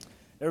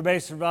Everybody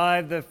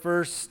survived the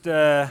first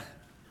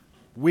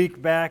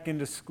week back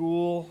into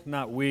school.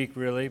 Not week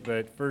really,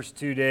 but first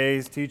 2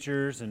 days,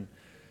 teachers and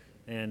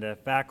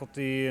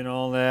faculty and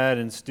all that,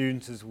 and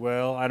students as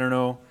well. I don't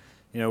know.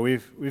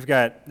 We've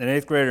got an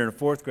 8th grader and a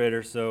 4th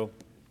grader, so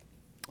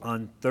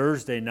on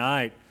Thursday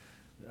night,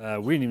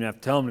 we didn't even have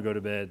to tell them to go to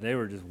bed. They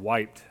were just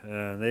wiped.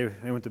 They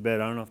went to bed.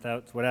 I don't know if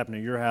that's what happened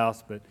at your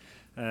house, but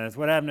it's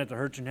what happened at the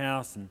Hurchin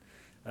house. And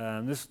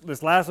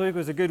this last week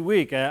was a good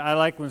week. I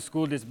like when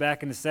school gets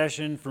back into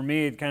session. For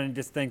me, it kind of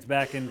just things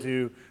back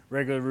into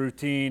regular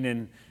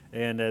routine,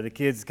 and the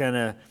kids kind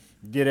of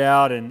get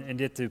out and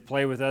get to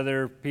play with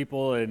other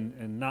people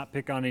and not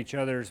pick on each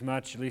other as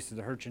much, at least at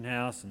the Hurchin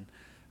house.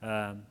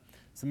 And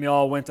some of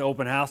y'all went to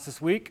open house this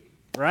week,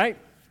 right?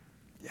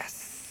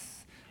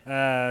 Yes.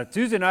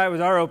 Tuesday night was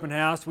our open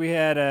house. We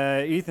had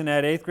Ethan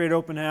had 8th grade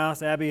open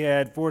house. Abby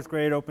had 4th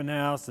grade open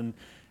house, and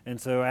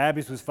so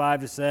Abby's was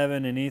 5 to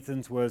 7, and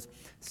Ethan's was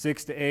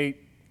 6 to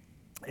 8.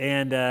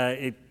 And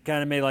it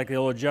kind of made like the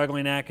old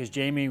juggling act because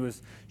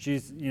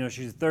she's a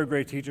 3rd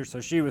grade teacher, so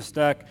she was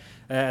stuck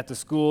at the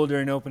school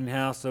during open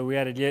house. So we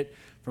had to get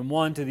from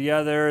one to the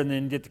other and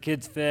then get the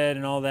kids fed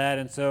and all that.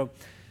 And so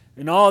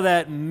in all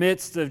that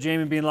midst of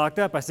Jamie being locked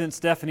up, I sent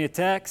Stephanie a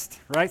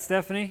text. Right,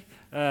 Stephanie?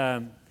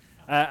 I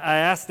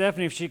asked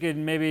Stephanie if she could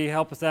maybe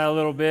help us out a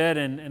little bit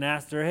and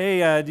asked her,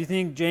 hey, do you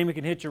think Jamie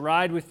can hitch a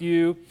ride with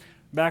you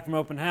back from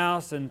open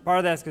house? And part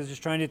of that's because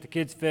just trying to get the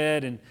kids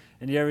fed and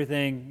do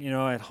everything,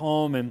 at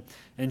home.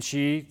 And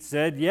she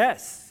said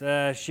yes,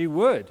 she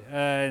would,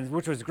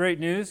 which was great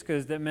news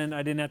because that meant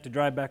I didn't have to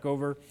drive back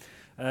over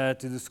to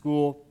the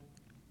school.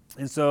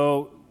 And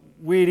so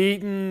we'd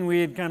eaten,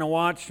 we had kind of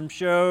watched some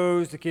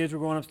shows. The kids were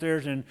going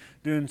upstairs and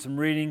doing some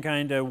reading,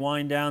 kind of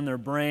wind down their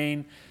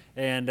brain.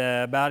 And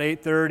about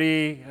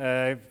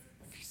 8:30,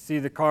 see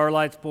the car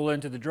lights pull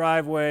into the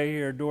driveway,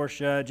 hear a door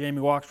shut. Jamie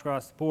walks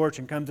across the porch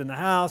and comes in the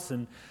house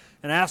and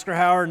asked her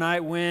how her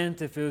night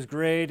went, if it was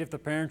great, if the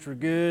parents were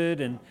good.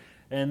 And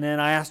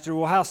then I asked her,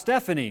 well, how's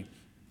Stephanie?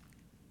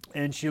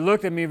 And she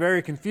looked at me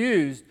very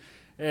confused.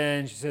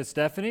 And she said,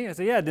 Stephanie? I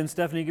said, yeah, didn't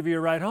Stephanie give you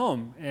a ride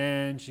home?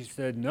 And she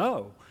said,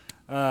 no.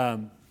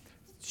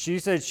 She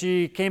said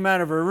she came out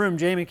of her room,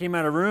 Jamie came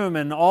out of her room,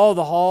 and all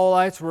the hall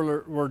lights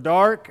were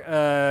dark.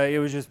 It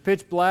was just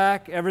pitch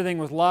black. Everything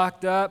was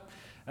locked up.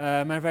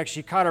 Matter of fact,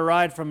 she caught a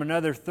ride from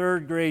another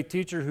 3rd grade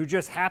teacher who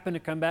just happened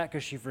to come back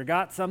because she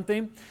forgot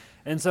something.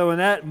 And so in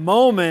that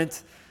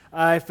moment,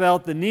 I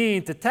felt the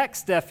need to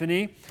text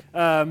Stephanie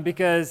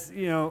because,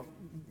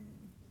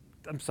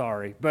 I'm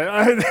sorry,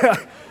 but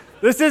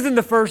this isn't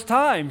the first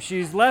time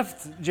she's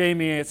left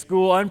Jamie at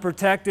school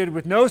unprotected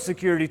with no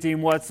security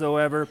team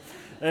whatsoever.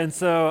 And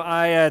so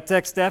I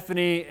text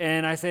Stephanie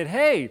and I said,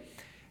 hey,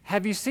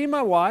 have you seen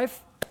my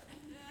wife?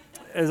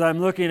 As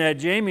I'm looking at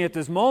Jamie at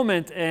this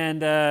moment,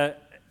 and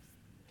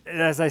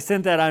as I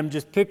sent that, I'm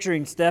just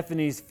picturing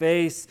Stephanie's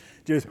face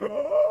just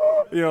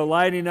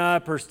lighting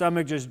up, her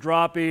stomach just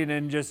dropping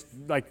and just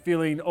like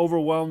feeling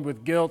overwhelmed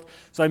with guilt.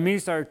 So I immediately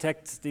started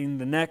texting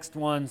the next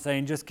one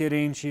saying, just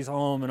kidding, she's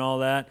home and all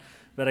that.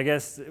 But I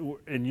guess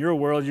in your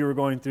world, you were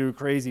going through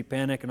crazy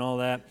panic and all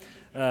that.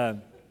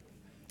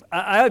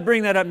 I would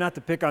bring that up not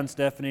to pick on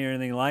Stephanie or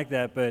anything like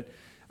that, but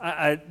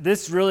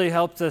this really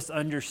helps us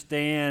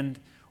understand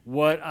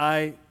what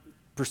I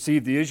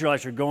perceive the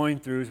Israelites are going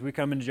through as we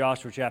come into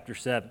Joshua chapter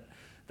 7.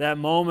 That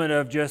moment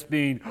of just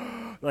being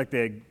like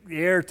the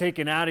air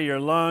taken out of your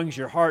lungs,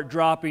 your heart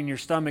dropping, your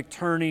stomach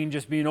turning,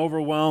 just being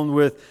overwhelmed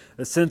with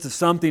a sense of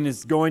something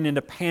is going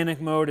into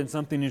panic mode and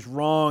something is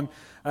wrong.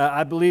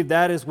 I believe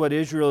that is what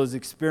Israel is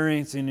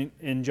experiencing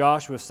in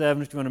Joshua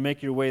 7, if you want to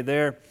make your way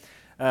there.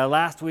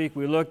 Last week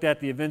we looked at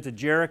the event of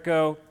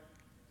Jericho,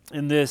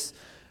 in this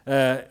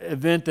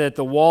event that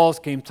the walls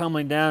came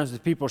tumbling down as the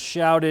people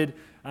shouted.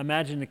 I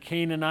imagine the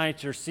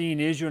Canaanites are seeing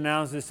Israel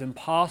now as this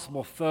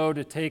impossible foe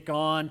to take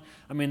on.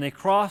 I mean, they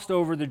crossed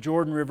over the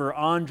Jordan River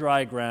on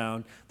dry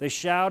ground. They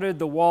shouted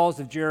the walls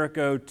of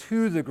Jericho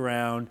to the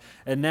ground,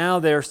 and now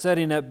they're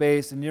setting up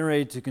base and they're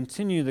ready to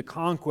continue the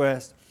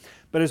conquest.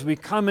 But as we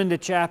come into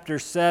chapter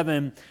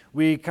 7,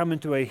 we come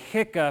into a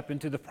hiccup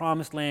into the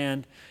promised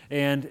land,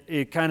 and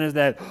it kind of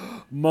that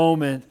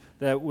moment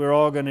that we're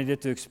all going to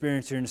get to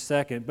experience here in a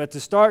second. But to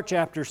start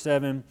chapter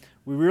 7,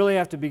 we really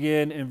have to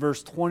begin in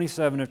verse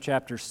 27 of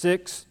chapter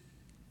 6,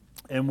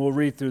 and we'll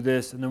read through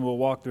this, and then we'll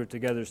walk through it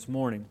together this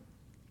morning.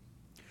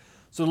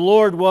 So the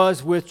Lord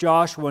was with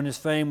Joshua, and his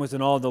fame was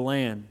in all the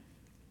land.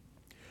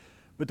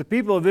 But the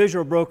people of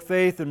Israel broke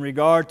faith in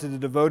regard to the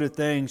devoted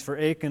things, for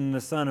Achan the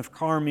son of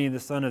Carmi, the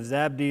son of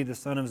Zabdi, the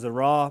son of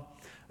Zerah,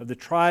 of the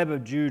tribe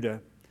of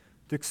Judah,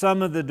 took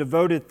some of the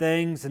devoted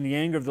things, and the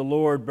anger of the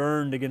Lord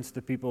burned against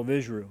the people of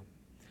Israel.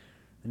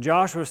 And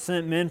Joshua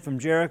sent men from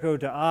Jericho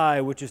to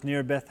Ai, which is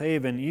near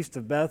Bethaven, east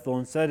of Bethel,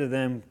 and said to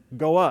them,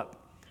 go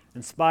up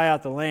and spy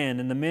out the land.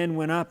 And the men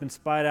went up and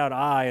spied out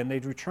Ai, and they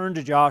returned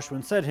to Joshua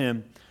and said to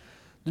him,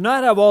 do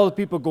not have all the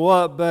people go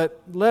up,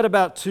 but let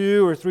about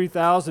 2,000 or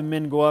 3,000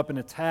 men go up and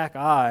attack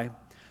Ai.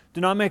 Do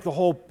not make the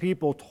whole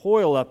people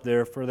toil up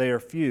there, for they are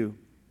few.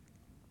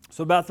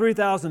 So about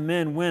 3,000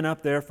 men went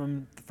up there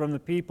from the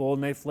people,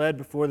 and they fled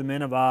before the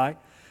men of Ai.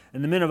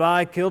 And the men of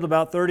Ai killed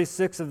about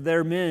 36 of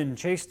their men,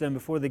 chased them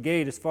before the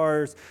gate as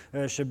far as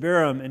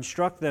Shebarim, and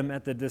struck them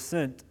at the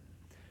descent.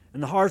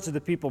 And the hearts of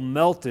the people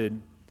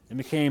melted and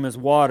became as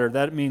water.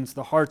 That means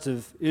the hearts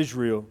of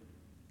Israel.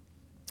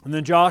 And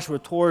then Joshua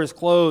tore his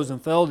clothes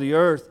and fell to the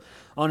earth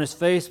on his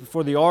face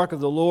before the ark of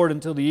the Lord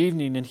until the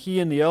evening, and he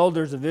and the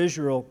elders of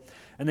Israel,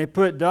 and they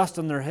put dust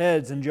on their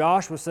heads. And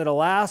Joshua said,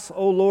 Alas,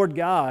 O Lord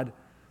God,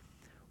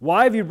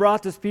 why have you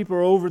brought this people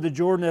over the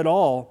Jordan at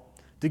all,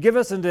 to give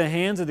us into the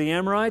hands of the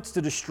Amorites,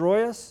 to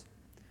destroy us?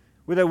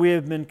 With that we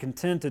have been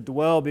content to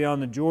dwell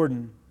beyond the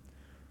Jordan.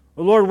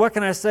 O Lord, what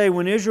can I say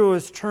when Israel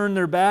has turned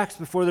their backs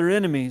before their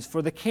enemies?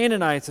 For the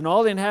Canaanites and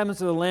all the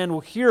inhabitants of the land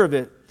will hear of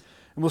it,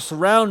 and will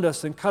surround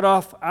us and cut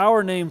off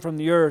our name from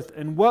the earth.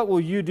 And what will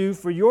you do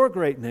for your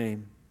great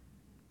name?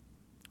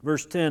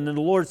 Verse 10, Then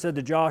the Lord said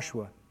to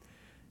Joshua,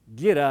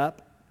 Get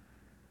up.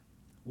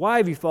 Why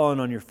have you fallen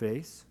on your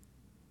face?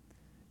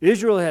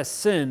 Israel has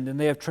sinned, and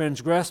they have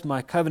transgressed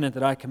my covenant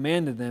that I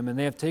commanded them, and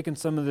they have taken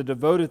some of the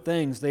devoted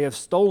things. They have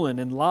stolen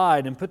and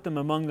lied and put them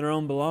among their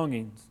own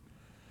belongings.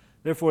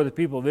 Therefore the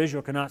people of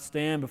Israel cannot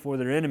stand before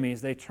their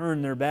enemies. They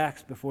turn their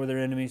backs before their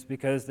enemies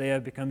because they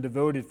have become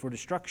devoted for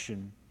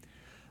destruction.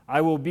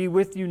 I will be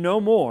with you no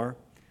more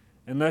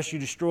unless you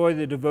destroy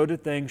the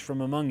devoted things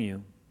from among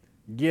you.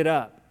 Get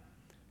up.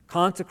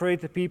 Consecrate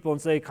the people and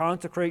say,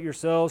 Consecrate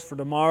yourselves for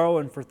tomorrow,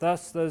 and for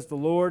thus says the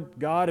Lord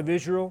God of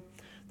Israel,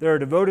 There are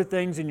devoted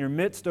things in your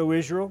midst, O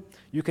Israel.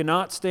 You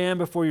cannot stand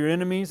before your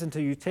enemies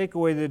until you take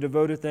away the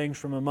devoted things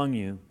from among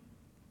you.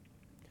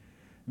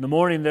 In the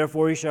morning,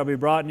 therefore, you shall be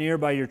brought near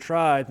by your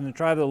tribes, and the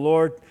tribe of the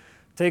Lord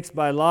takes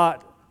by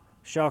lot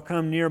shall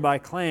come near by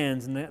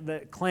clans, and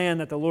the clan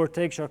that the Lord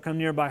takes shall come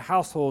near by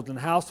households, and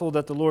the household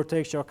that the Lord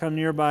takes shall come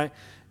near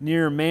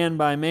man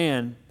by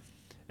man.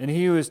 And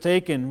he who is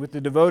taken with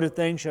the devoted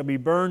thing shall be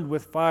burned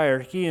with fire,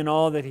 he and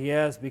all that he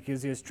has,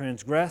 because he has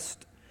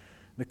transgressed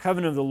the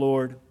covenant of the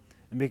Lord,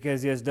 and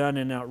because he has done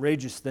an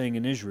outrageous thing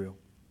in Israel.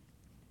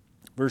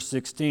 Verse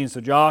 16, So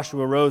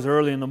Joshua rose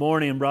early in the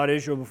morning and brought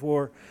Israel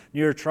before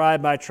near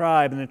tribe by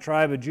tribe, and the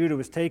tribe of Judah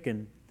was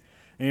taken.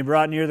 And he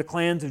brought near the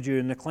clans of Judah,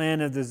 and the clan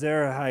of the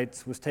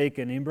Zerahites was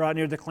taken. And he brought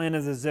near the clan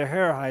of the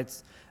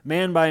Zerahites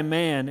man by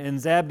man, and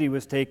Zabdi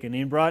was taken. And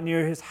he brought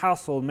near his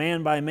household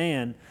man by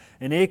man,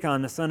 and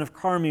Achan the son of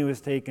Carmi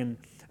was taken,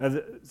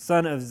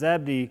 son of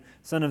Zabdi,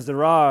 son of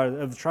Zerah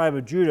of the tribe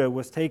of Judah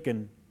was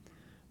taken.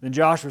 Then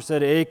Joshua said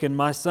to Achan,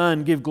 My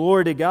son, give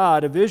glory to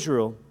God of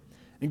Israel,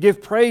 and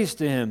give praise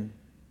to him.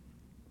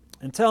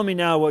 And tell me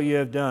now what you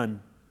have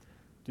done.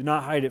 Do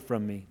not hide it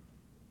from me.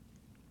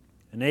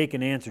 And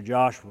Achan answered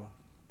Joshua,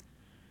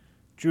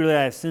 Truly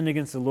I have sinned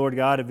against the Lord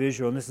God of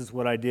Israel, and this is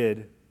what I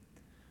did.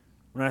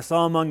 When I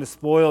saw among the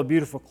spoil a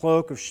beautiful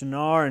cloak of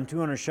Shinar and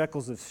 200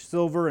 shekels of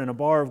silver and a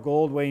bar of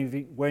gold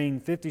weighing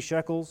 50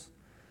 shekels,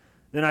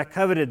 then I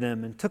coveted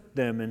them and took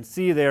them, and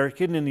see, they are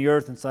hidden in the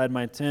earth inside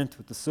my tent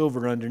with the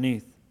silver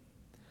underneath.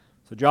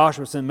 So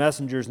Joshua sent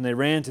messengers, and they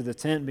ran to the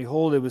tent, and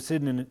behold, it was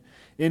hidden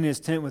in his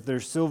tent with their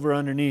silver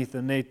underneath.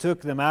 And they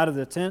took them out of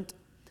the tent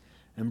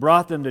and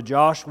brought them to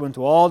Joshua and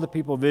to all the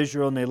people of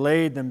Israel, and they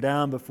laid them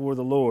down before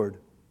the Lord.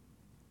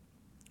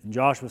 And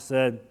Joshua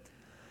said,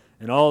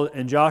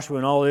 and Joshua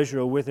and all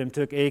Israel with him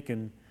took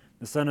Achan,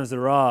 the son of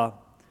Zerah,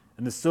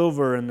 and the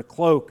silver and the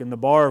cloak and the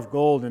bar of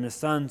gold, and his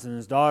sons and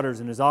his daughters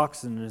and his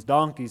oxen and his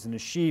donkeys and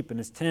his sheep and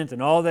his tent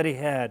and all that he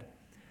had,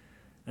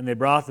 and they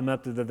brought them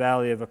up to the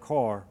valley of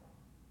Achor.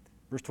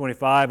 Verse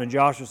 25, And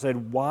Joshua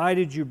said, Why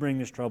did you bring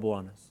this trouble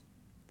on us?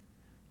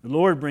 The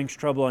Lord brings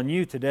trouble on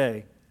you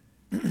today.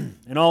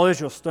 And all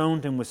Israel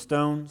stoned him with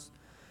stones.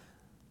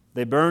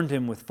 They burned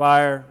him with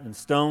fire and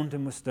stoned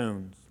him with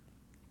stones.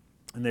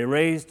 And they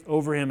raised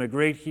over him a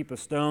great heap of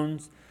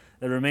stones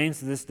that remains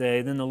to this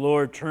day. Then the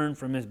Lord turned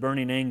from his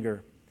burning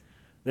anger.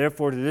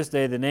 Therefore, to this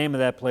day, the name of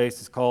that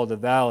place is called the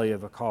Valley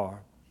of Achor.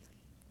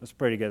 Let's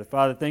pray together.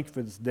 Father, thank you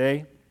for this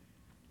day.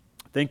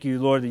 Thank you,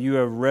 Lord, that you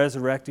are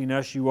resurrecting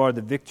us. You are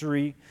the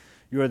victory.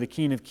 You are the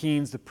King of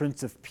kings, the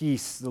Prince of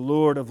peace, the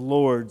Lord of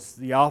lords,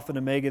 the Alpha and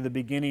Omega, the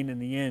beginning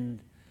and the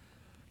end.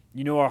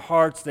 You know our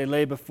hearts, they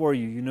lay before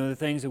you. You know the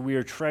things that we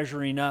are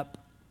treasuring up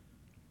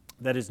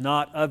that is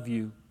not of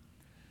you.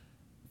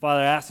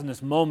 Father, I ask in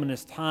this moment,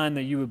 this time,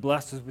 that you would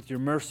bless us with your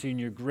mercy and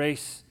your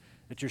grace,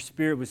 that your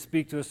Spirit would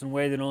speak to us in a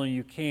way that only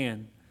you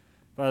can.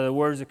 Father, the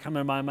words that come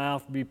out of my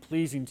mouth would be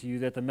pleasing to you,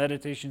 that the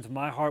meditations of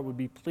my heart would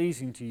be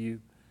pleasing to you.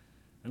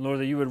 And Lord,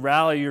 that you would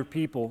rally your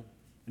people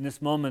in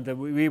this moment, that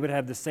we would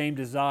have the same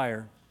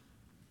desire.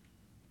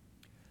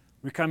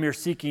 We come here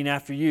seeking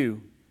after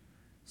you,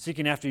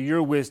 seeking after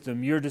your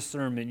wisdom, your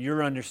discernment,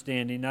 your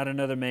understanding, not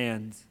another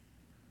man's.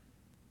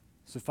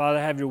 So Father,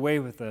 have your way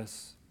with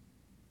us.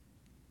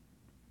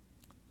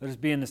 Let us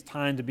be in this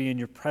time to be in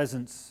your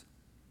presence.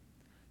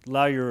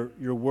 Allow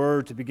your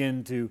word to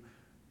begin to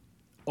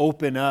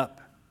open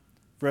up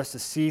for us to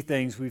see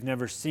things we've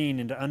never seen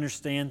and to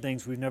understand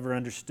things we've never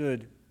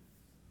understood.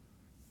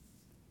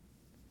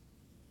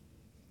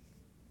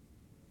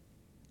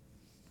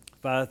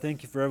 Father,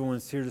 thank you for everyone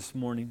that's here this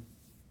morning.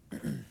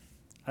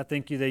 I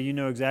thank you that you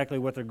know exactly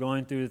what they're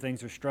going through, the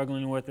things they're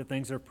struggling with, the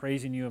things they're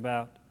praising you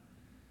about.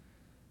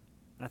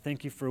 I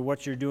thank you for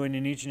what you're doing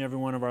in each and every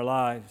one of our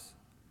lives.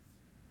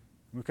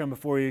 We come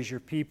before you as your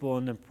people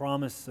in the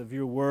promise of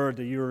your word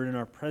that you are in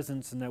our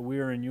presence and that we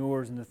are in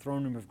yours in the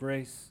throne room of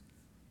grace.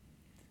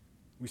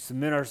 We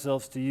submit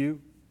ourselves to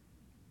you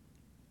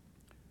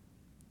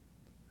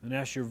and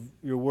ask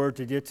your word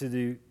to get to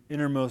the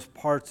innermost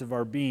parts of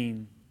our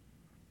being,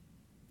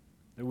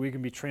 that we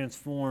can be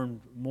transformed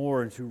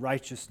more into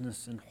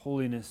righteousness and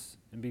holiness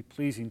and be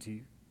pleasing to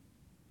you.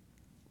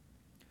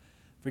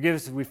 Forgive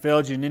us if we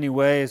failed you in any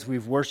way as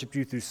we've worshiped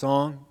you through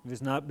song. If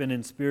it's not been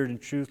in spirit and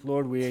truth,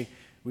 Lord, we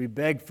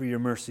beg for your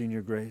mercy and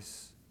your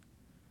grace.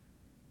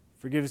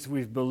 Forgive us if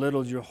we've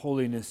belittled your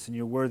holiness and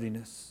your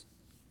worthiness.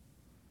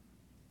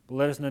 But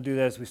let us not do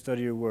that as we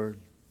study your word.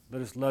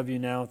 Let us love you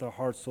now with our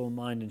heart, soul,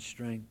 mind, and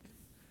strength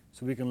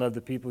so we can love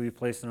the people you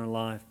placed in our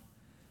life.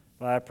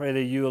 Father, I pray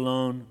that you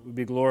alone would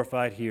be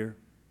glorified here,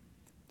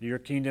 that your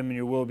kingdom and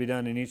your will be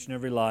done in each and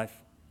every life.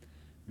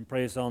 And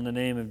pray this all in the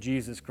name of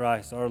Jesus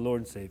Christ, our Lord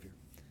and Savior.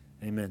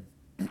 Amen.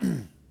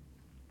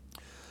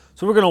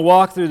 So we're going to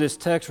walk through this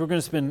text. We're going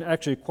to spend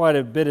actually quite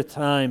a bit of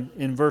time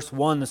in verse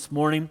 1 this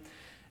morning.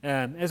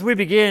 As we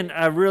begin,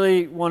 I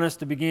really want us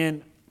to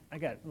begin. I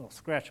got a little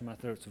scratch in my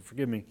throat, so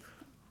forgive me.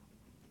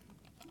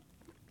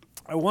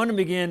 I want to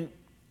begin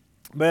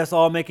by us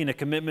all making a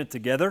commitment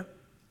together.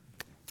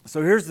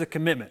 So here's the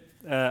commitment.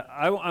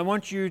 I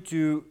want you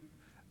to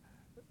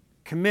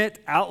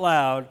commit out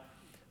loud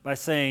by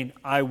saying,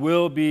 I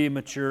will be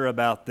mature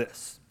about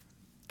this.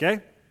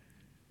 Okay?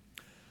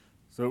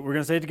 So we're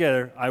going to say it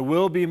together. I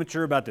will be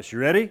mature about this. You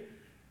ready?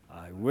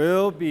 I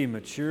will be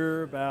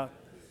mature about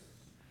this.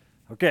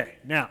 Okay,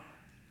 now,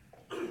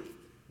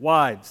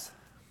 wives,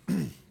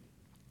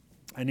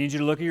 I need you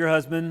to look at your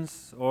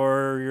husbands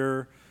or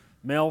your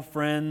male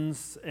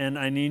friends, and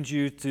I need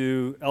you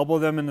to elbow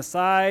them in the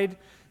side,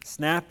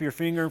 snap your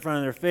finger in front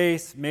of their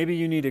face. Maybe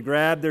you need to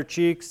grab their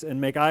cheeks and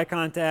make eye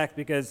contact,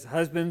 because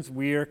husbands,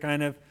 we are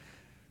kind of,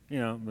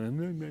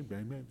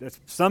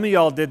 some of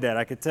y'all did that.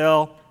 I could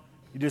tell.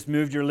 You just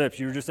moved your lips.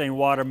 You were just saying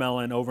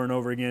watermelon over and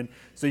over again.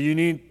 So you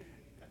need,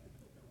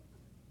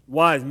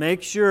 wives,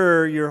 make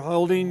sure you're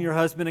holding your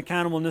husband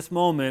accountable in this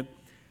moment.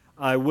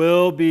 I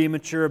will be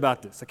mature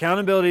about this.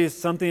 Accountability is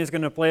something that's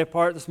going to play a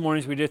part this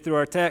morning as we did through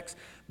our text.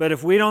 But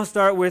if we don't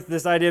start with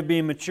this idea of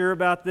being mature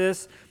about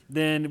this,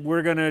 then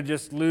we're going to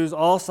just lose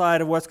all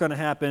sight of what's going to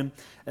happen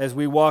as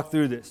we walk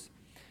through this.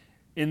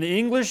 In the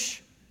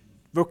English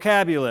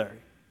vocabulary,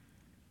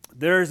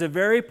 there is a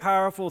very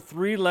powerful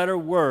three-letter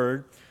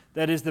word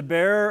that is the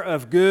bearer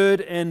of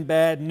good and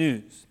bad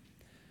news.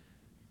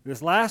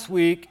 This last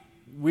week,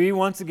 we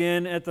once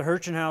again at the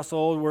Hirchin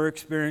household were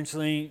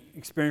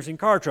experiencing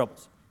car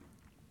troubles.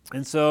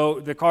 And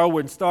so the car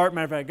wouldn't start.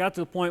 Matter of fact, it got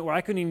to the point where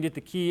I couldn't even get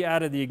the key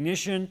out of the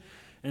ignition.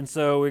 And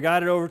so we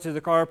got it over to the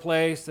car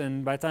place,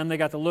 and by the time they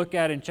got to look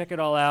at it and check it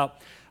all out,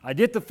 I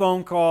did the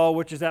phone call,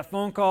 which is that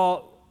phone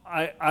call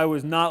I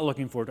was not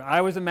looking forward to.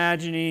 I was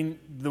imagining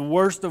the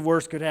worst of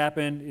worst could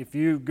happen. If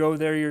you go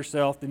there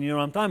yourself, then you know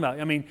what I'm talking about.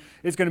 I mean,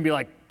 it's going to be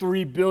like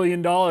 $3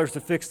 billion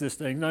to fix this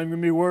thing. It's not even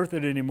going to be worth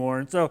it anymore.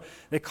 And so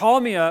they call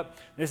me up.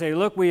 They say,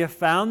 look, we have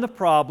found the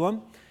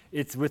problem.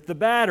 It's with the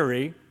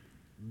battery,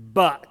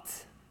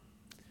 but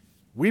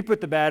we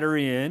put the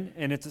battery in,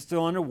 and it's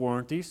still under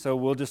warranty, so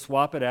we'll just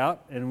swap it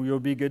out, and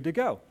we'll be good to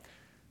go.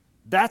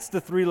 That's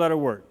the three-letter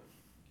word,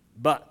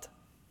 but.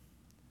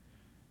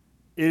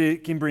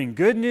 It can bring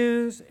good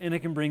news and it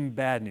can bring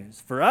bad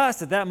news. For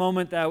us, at that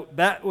moment,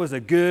 that was a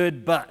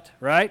good but,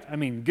 right? I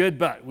mean, good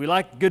but. We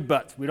like good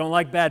buts. We don't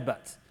like bad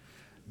buts.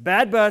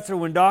 Bad buts are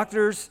when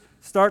doctors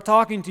start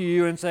talking to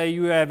you and say,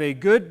 you have a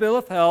good bill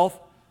of health,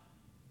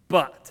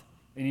 but.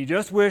 And you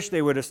just wish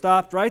they would have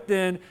stopped right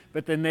then,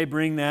 but then they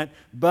bring that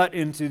but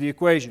into the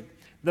equation.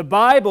 The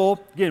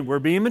Bible, again, we're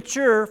being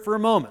mature for a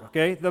moment,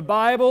 okay? The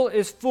Bible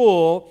is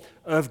full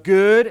of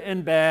good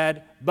and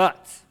bad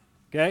buts,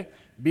 okay?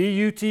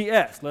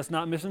 B-U-T-S. Let's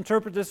not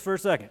misinterpret this for a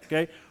second,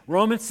 okay?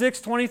 Romans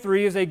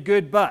 6:23 is a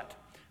good but.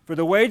 For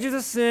the wages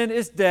of sin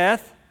is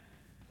death,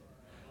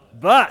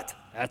 but,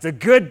 that's a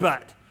good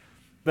but.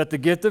 But the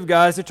gift of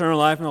God is eternal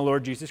life in the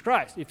Lord Jesus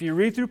Christ. If you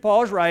read through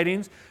Paul's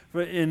writings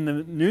in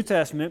the New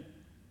Testament,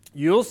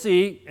 you'll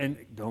see, and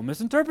don't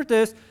misinterpret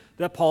this,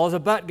 that Paul is a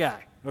but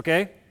guy,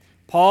 okay?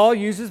 Paul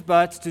uses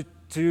buts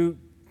to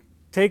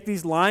take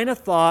these line of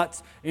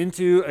thoughts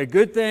into a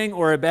good thing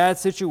or a bad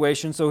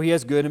situation, so he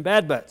has good and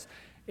bad buts.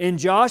 In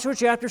Joshua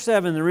chapter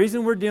 7, the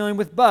reason we're dealing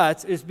with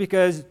buts is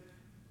because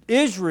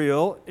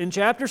Israel in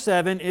chapter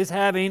 7 is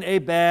having a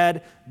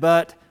bad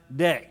but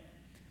day.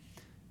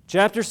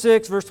 Chapter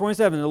 6, verse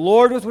 27, the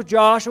Lord was with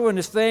Joshua and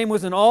his fame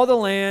was in all the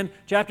land.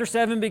 Chapter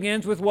 7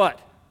 begins with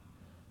what?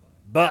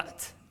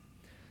 But.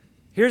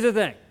 Here's the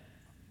thing.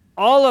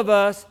 All of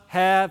us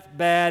have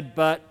bad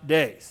but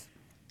days.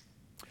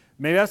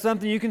 Maybe that's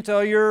something you can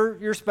tell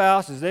your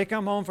spouse as they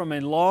come home from a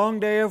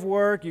long day of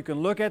work. You can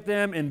look at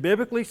them and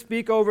biblically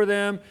speak over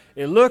them.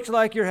 It looks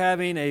like you're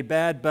having a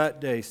bad butt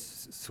day,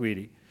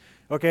 sweetie.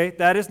 Okay,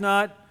 that is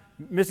not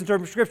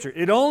misinterpreting Scripture.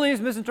 It only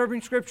is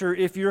misinterpreting Scripture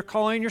if you're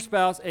calling your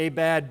spouse a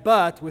bad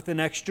butt with an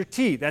extra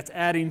T. That's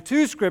adding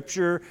to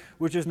Scripture,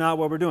 which is not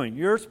what we're doing.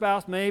 Your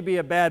spouse may be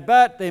a bad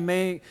butt. They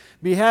may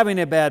be having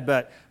a bad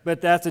butt, but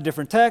that's a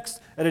different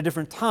text at a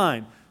different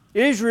time.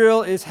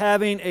 Israel is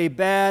having a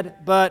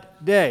bad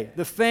butt day.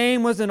 The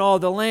fame was in all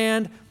the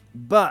land,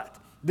 but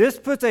this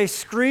puts a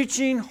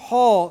screeching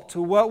halt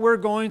to what we're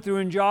going through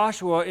in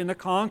Joshua in the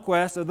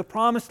conquest of the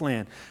Promised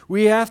Land.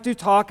 We have to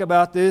talk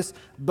about this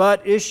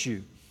but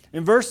issue.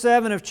 In verse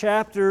 1 of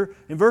chapter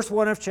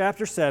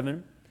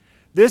 7,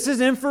 this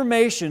is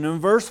information in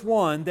verse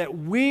 1 that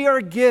we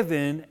are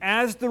given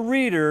as the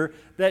reader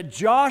that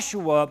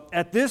Joshua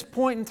at this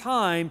point in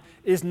time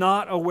is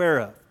not aware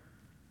of.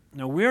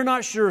 Now, we're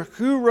not sure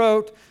who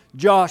wrote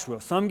Joshua.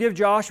 Some give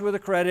Joshua the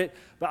credit,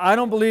 but I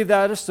don't believe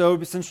that is so,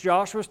 but since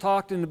Joshua is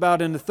talked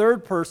about in the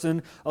third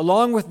person,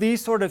 along with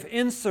these sort of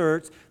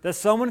inserts that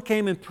someone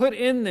came and put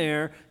in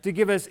there to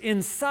give us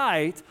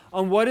insight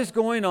on what is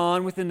going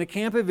on within the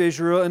camp of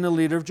Israel and the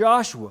leader of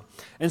Joshua.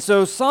 And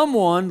so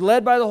someone,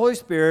 led by the Holy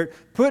Spirit,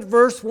 put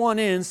verse 1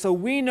 in so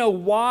we know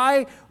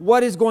why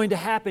what is going to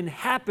happen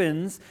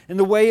happens and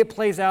the way it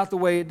plays out the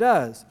way it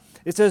does.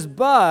 It says,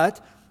 but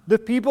the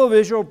people of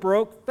Israel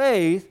broke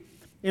faith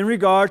in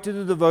regard to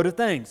the devoted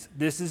things.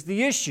 This is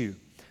the issue.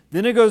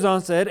 Then it goes on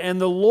and said,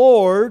 and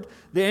the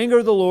anger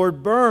of the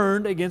Lord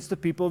burned against the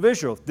people of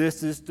Israel.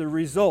 This is the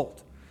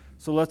result.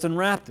 So let's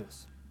unwrap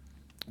this.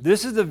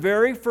 This is the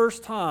very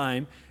first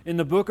time in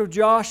the book of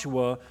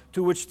Joshua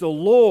to which the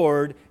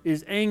Lord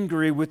is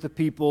angry with the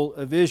people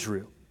of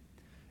Israel.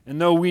 And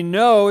though we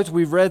know, as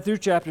we've read through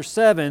chapter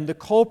 7, the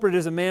culprit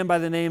is a man by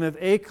the name of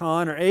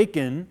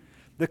Achan,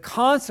 the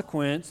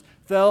consequence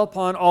fell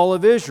upon all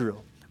of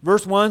Israel.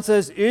 Verse 1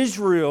 says,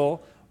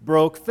 Israel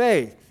broke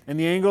faith, and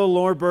the anger of the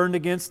Lord burned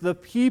against the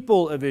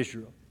people of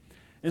Israel.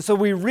 And so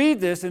we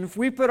read this, and if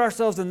we put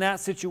ourselves in that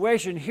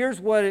situation, here's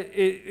what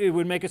it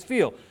would make us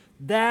feel.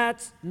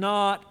 That's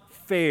not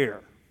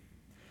fair.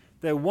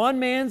 That one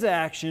man's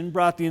action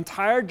brought the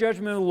entire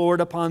judgment of the Lord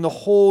upon the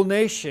whole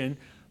nation,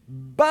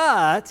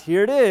 but,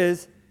 here it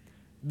is,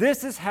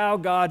 this is how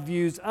God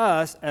views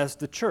us as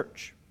the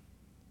church.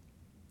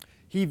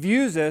 He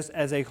views us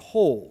as a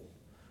whole.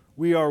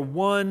 We are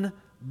one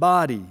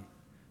body.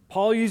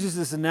 Paul uses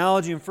this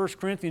analogy in 1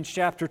 Corinthians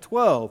chapter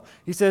 12.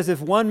 He says,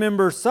 if one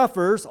member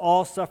suffers,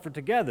 all suffer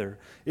together.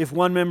 If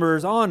one member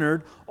is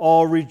honored,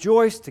 all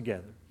rejoice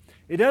together.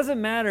 It doesn't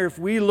matter if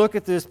we look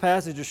at this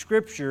passage of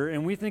Scripture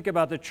and we think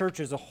about the church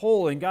as a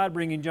whole and God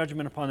bringing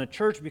judgment upon the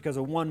church because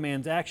of one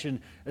man's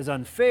action is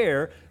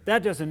unfair.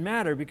 That doesn't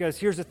matter because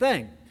here's the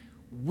thing.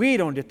 We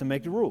don't get to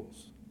make the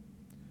rules.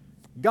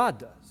 God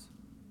does.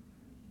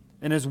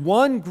 And as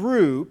one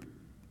group,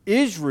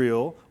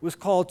 Israel was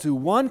called to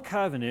one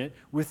covenant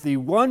with the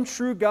one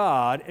true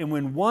God, and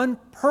when one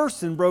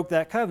person broke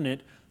that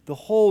covenant, the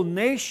whole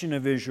nation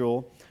of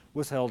Israel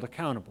was held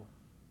accountable.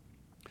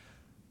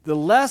 The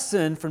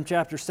lesson from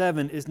chapter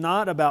 7 is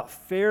not about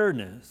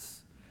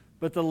fairness,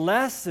 but the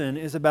lesson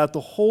is about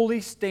the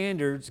holy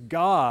standards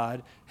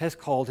God has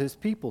called His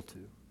people to.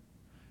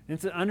 And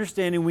it's an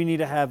understanding we need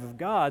to have of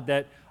God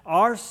that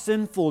our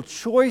sinful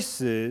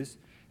choices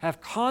have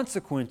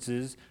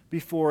consequences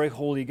before a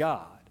holy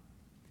God.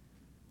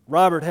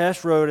 Robert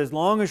Hess wrote, as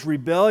long as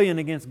rebellion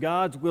against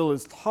God's will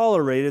is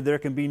tolerated, there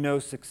can be no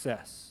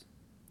success.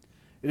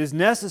 It is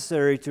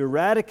necessary to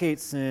eradicate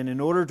sin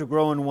in order to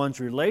grow in one's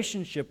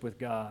relationship with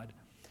God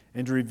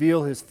and to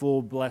reveal His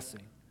full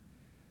blessing.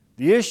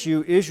 The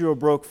issue, Israel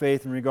broke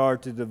faith in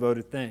regard to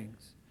devoted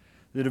things.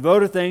 The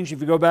devoted things,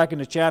 if you go back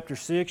into chapter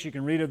 6, you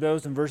can read of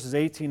those in verses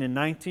 18 and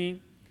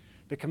 19.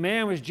 The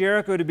command was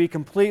Jericho to be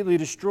completely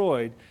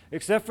destroyed,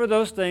 except for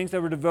those things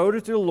that were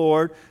devoted to the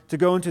Lord, to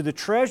go into the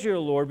treasure of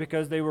the Lord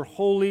because they were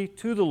holy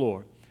to the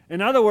Lord.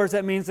 In other words,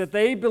 that means that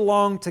they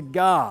belonged to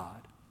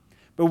God.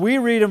 But we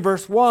read in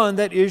verse 1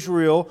 that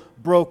Israel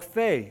broke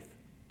faith.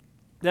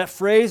 That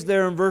phrase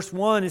there in verse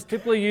 1 is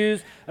typically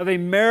used of a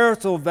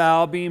marital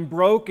vow being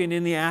broken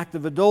in the act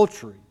of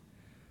adultery.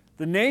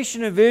 The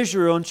nation of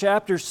Israel in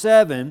chapter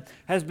 7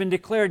 has been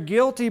declared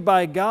guilty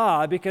by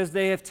God because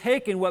they have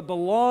taken what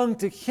belonged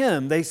to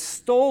Him. They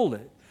stole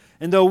it.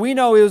 And though we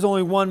know it was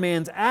only one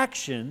man's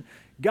action,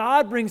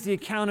 God brings the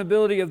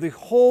accountability of the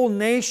whole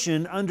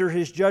nation under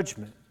His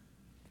judgment.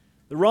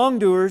 The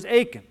wrongdoer is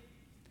Achan.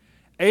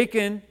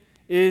 Achan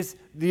is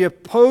the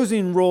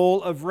opposing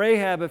role of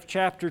Rahab of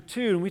chapter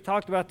 2, and we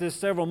talked about this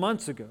several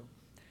months ago.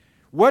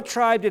 What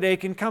tribe did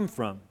Achan come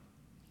from?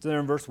 It's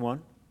there in verse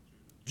 1.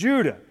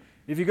 Judah.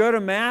 If you go to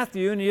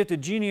Matthew and you get the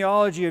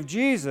genealogy of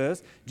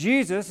Jesus,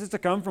 Jesus is to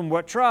come from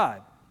what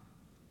tribe?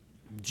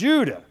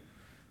 Judah.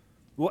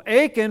 Well,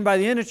 Achan, by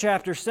the end of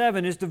chapter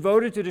 7, is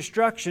devoted to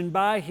destruction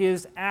by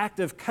his act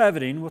of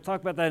coveting. We'll talk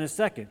about that in a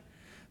second.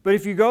 But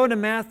if you go to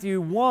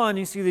Matthew 1,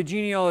 you see the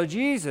genealogy of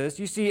Jesus,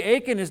 you see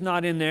Achan is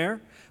not in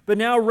there, But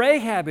now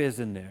Rahab is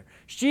in there.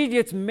 She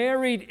gets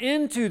married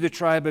into the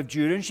tribe of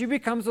Judah, and she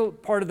becomes a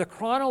part of the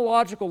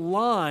chronological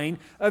line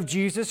of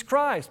Jesus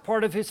Christ,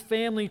 part of his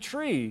family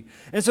tree.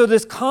 And so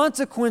this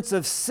consequence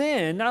of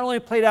sin not only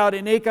played out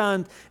in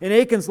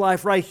Achan's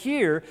life right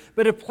here,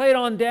 but it played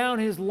on down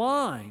his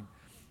line.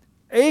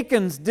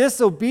 Achan's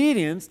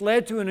disobedience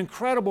led to an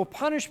incredible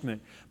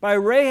punishment. By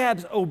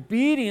Rahab's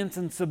obedience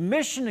and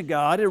submission to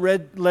God,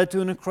 it led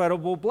to an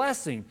incredible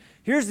blessing.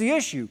 Here's the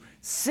issue.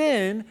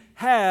 Sin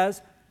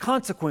has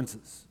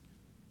consequences.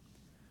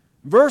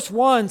 Verse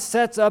 1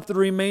 sets up the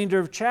remainder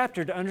of the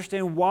chapter to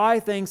understand why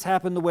things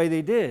happened the way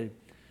they did.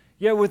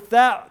 Yet with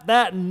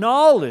that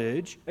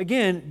knowledge,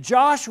 again,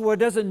 Joshua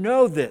doesn't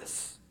know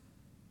this.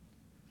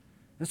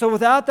 And so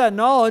without that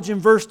knowledge, in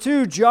verse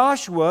 2,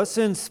 Joshua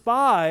sends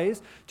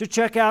spies to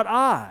check out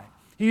Ai.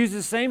 He uses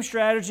the same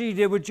strategy he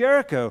did with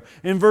Jericho.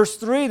 In verse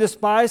 3, the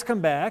spies come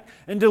back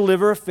and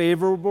deliver a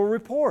favorable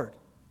report.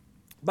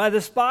 By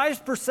the spies'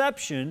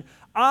 perception,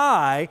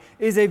 Ai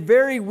is a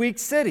very weak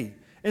city.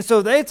 And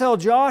so they tell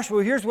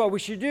Joshua, here's what we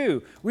should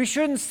do. We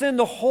shouldn't send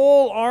the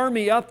whole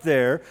army up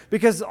there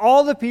because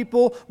all the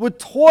people would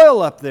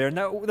toil up there. And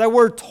that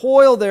word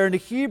toil there in the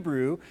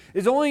Hebrew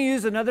is only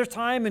used another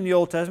time in the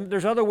Old Testament.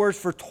 There's other words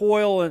for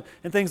toil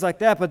and things like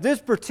that. But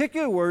this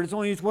particular word is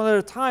only used one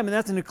other time, and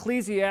that's in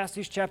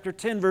Ecclesiastes chapter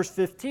 10, verse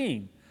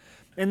 15.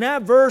 And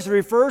that verse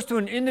refers to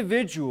an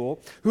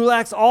individual who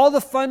lacks all the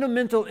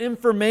fundamental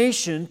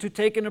information to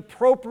take an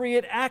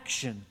appropriate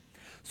action.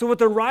 So what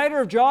the writer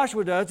of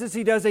Joshua does is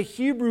he does a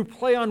Hebrew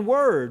play on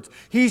words.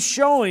 He's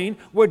showing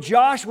what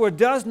Joshua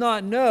does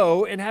not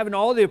know and having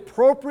all the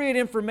appropriate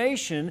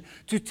information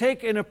to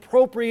take an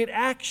appropriate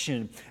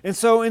action. And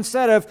so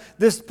instead of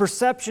this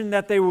perception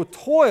that they will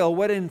toil,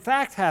 what in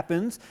fact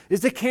happens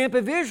is the camp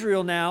of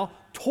Israel now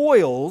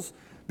toils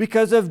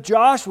because of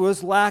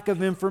Joshua's lack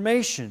of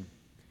information.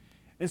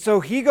 And so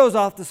he goes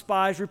off the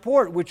spy's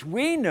report, which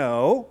we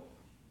know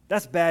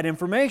that's bad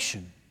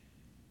information.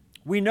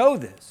 We know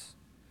this.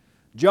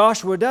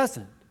 Joshua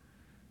doesn't.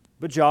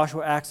 But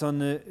Joshua acts on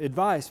the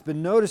advice. But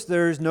notice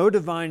there is no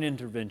divine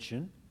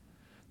intervention.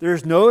 There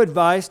is no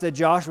advice that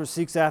Joshua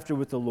seeks after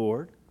with the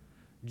Lord.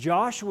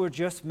 Joshua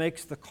just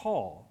makes the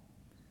call.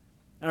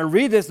 And I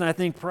read this and I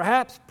think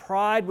perhaps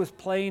pride was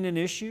playing an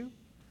issue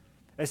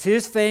as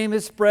his fame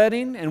is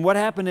spreading. And what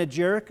happened at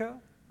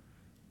Jericho?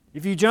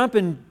 If you jump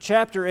in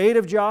chapter 8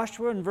 of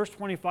Joshua in verse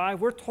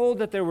 25, we're told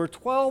that there were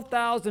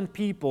 12,000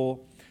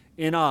 people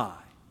in Ai.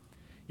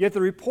 Yet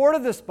the report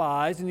of the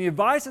spies and the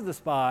advice of the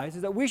spies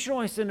is that we should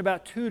only send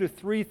about 2,000 to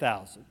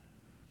 3,000.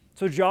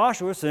 So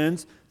Joshua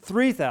sends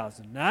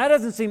 3,000. Now that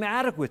doesn't seem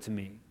adequate to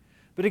me.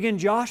 But again,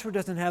 Joshua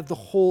doesn't have the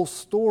whole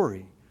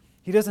story.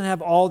 He doesn't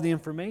have all the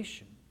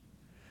information.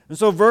 And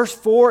so verse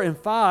 4 and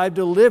 5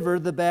 deliver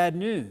the bad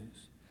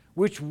news,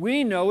 which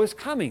we know is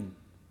coming.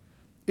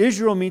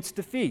 Israel meets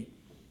defeat.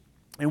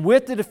 And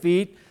with the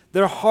defeat,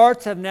 their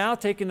hearts have now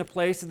taken the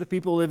place of the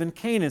people who live in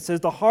Canaan. It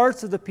says the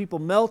hearts of the people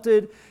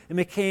melted and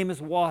became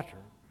as water.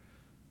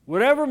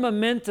 Whatever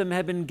momentum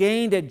had been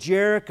gained at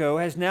Jericho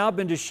has now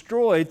been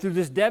destroyed through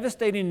this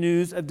devastating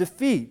news of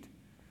defeat.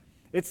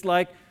 It's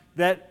like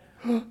that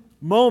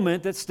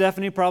moment that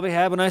Stephanie probably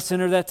had when I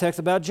sent her that text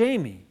about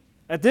Jamie.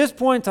 At this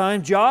point in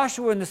time,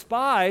 Joshua and the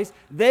spies,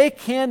 they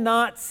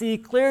cannot see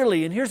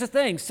clearly. And here's the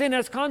thing, sin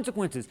has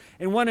consequences.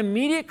 And one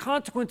immediate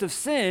consequence of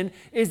sin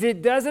is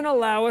it doesn't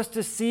allow us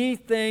to see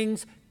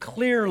things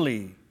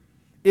clearly.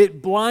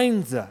 It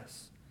blinds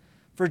us.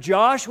 For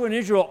Joshua and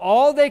Israel,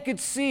 all they could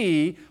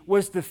see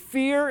was the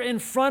fear in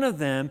front of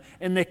them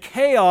and the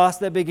chaos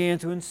that began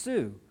to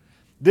ensue.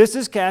 This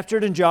is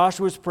captured in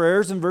Joshua's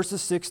prayers in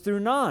verses 6 through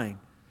 9.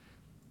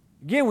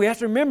 Again, we have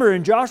to remember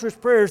in Joshua's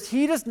prayers,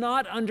 he does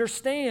not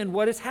understand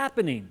what is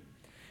happening.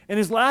 And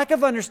his lack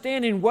of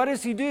understanding, what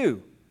does he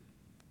do?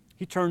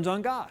 He turns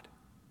on God.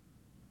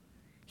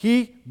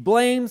 He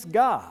blames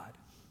God.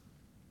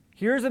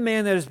 Here's a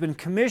man that has been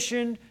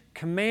commissioned,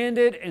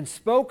 commanded, and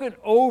spoken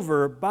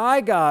over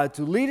by God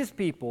to lead his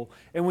people.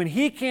 And when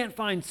he can't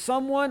find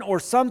someone or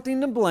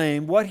something to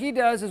blame, what he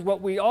does is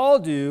what we all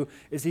do,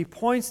 is he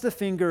points the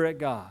finger at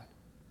God.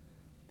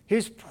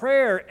 His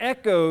prayer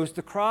echoes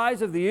the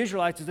cries of the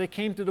Israelites as they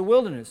came through the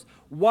wilderness.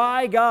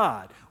 Why,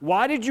 God?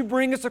 Why did you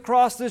bring us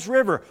across this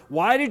river?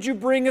 Why did you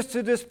bring us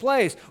to this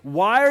place?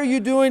 Why are you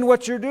doing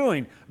what you're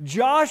doing?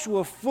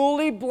 Joshua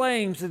fully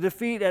blames the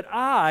defeat at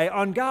Ai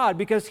on God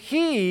because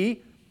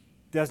he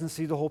doesn't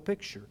see the whole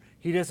picture.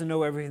 He doesn't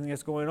know everything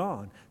that's going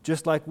on,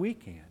 just like we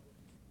can.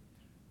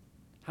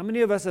 How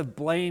many of us have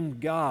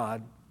blamed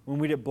God when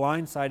we get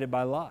blindsided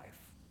by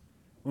life?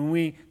 When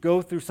we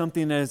go through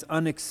something that is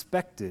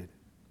unexpected?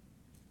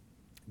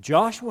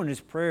 Joshua in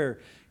his prayer,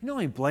 he not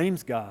only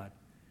blames God,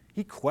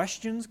 he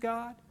questions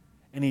God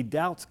and he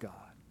doubts God.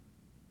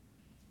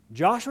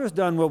 Joshua has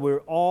done what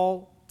we're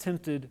all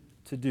tempted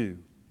to do.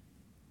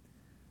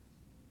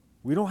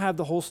 We don't have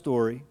the whole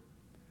story.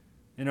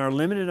 In our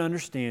limited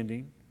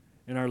understanding,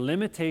 in our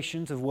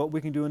limitations of what we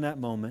can do in that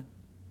moment,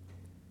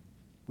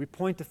 we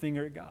point the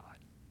finger at God.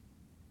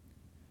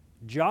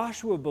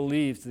 Joshua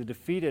believes the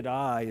defeated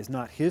Ai is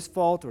not his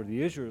fault or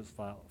the Israel's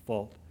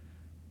fault,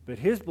 but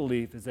his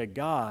belief is that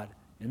God,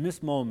 in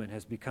this moment,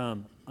 has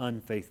become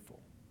unfaithful.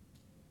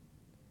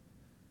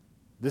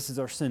 This is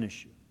our sin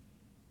issue.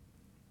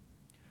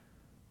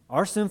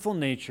 Our sinful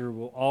nature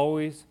will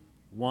always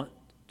want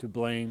to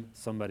blame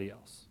somebody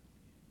else.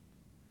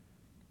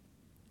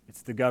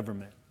 It's the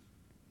government.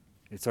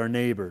 It's our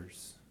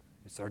neighbors.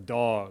 It's our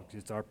dogs.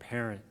 It's our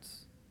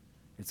parents.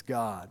 It's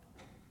God.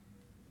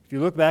 If you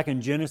look back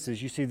in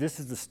Genesis, you see this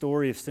is the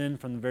story of sin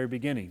from the very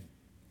beginning.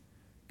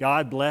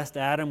 God blessed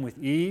Adam with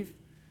Eve,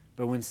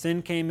 but when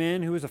sin came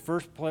in, who was the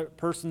first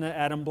person that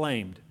Adam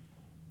blamed?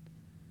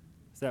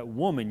 It's that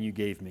woman you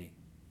gave me.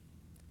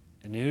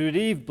 And who did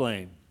Eve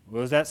blame? It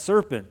was that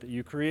serpent that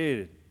you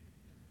created.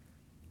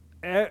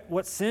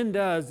 What sin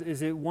does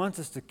is it wants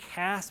us to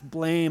cast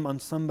blame on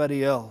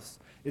somebody else.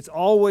 It's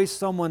always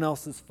someone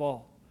else's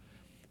fault.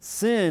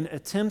 Sin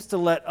attempts to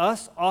let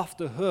us off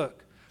the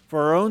hook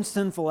for our own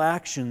sinful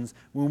actions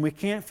when we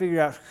can't figure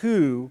out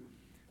who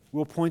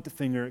will point the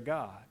finger at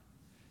God.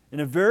 In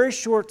a very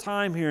short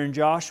time here in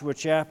Joshua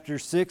chapter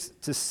 6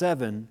 to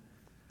 7,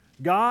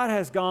 God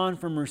has gone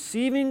from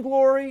receiving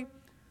glory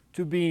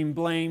to being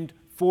blamed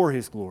for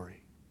His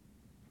glory.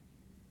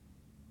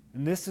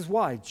 And this is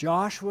why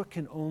Joshua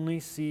can only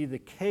see the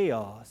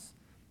chaos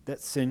that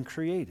sin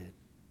created.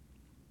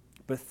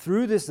 But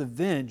through this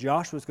event,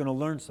 Joshua is going to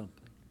learn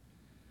something.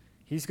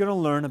 He's going to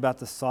learn about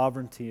the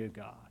sovereignty of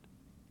God.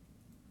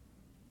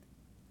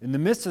 In the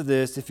midst of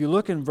this, if you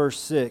look in verse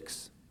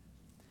 6,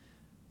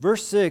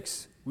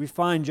 we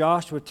find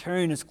Joshua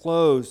tearing his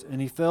clothes,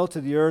 and he fell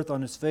to the earth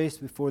on his face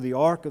before the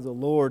ark of the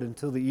Lord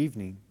until the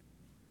evening.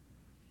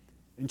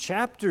 In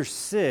chapter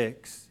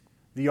 6,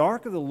 the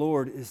ark of the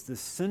Lord is the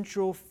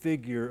central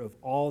figure of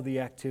all the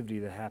activity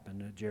that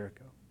happened at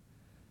Jericho.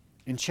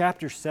 In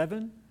chapter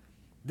 7,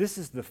 this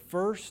is the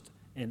first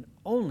and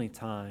only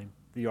time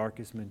the ark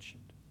is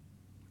mentioned.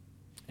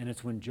 And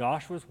it's when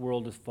Joshua's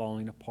world is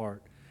falling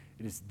apart.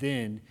 It is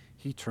then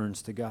he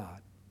turns to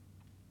God.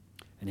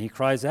 And he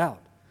cries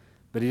out.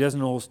 But he doesn't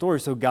know the whole story.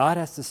 So God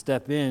has to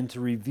step in to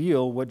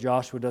reveal what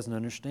Joshua doesn't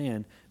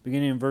understand.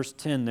 Beginning in verse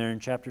 10 there in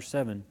chapter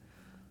 7.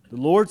 The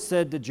Lord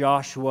said to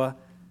Joshua,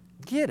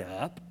 "Get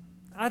up."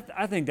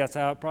 I think that's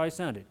how it probably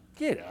sounded.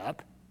 Get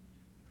up.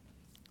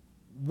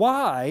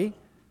 Why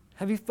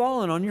have you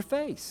fallen on your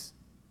face?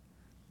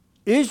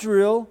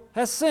 Israel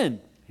has sinned.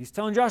 He's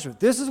telling Joshua,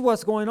 this is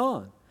what's going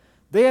on.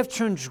 They have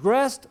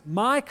transgressed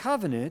my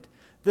covenant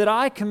that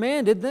I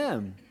commanded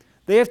them.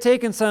 They have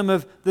taken some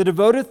of the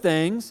devoted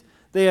things.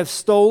 They have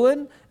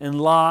stolen and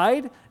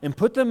lied and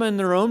put them in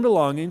their own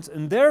belongings,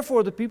 and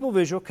therefore the people of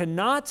Israel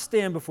cannot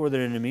stand before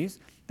their enemies.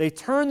 They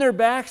turn their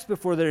backs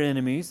before their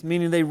enemies,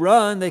 meaning they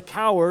run, they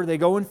cower, they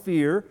go in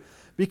fear,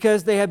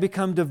 because they have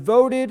become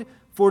devoted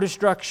for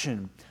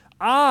destruction.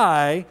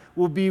 I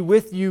will be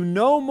with you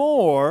no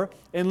more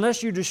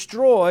unless you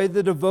destroy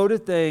the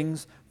devoted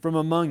things from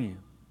among you.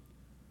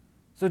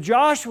 So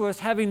Joshua is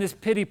having this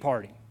pity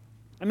party.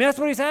 I mean, that's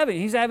what he's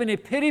having. He's having a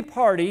pity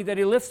party that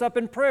he lifts up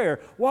in prayer.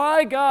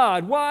 Why,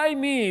 God? Why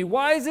me?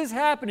 Why is this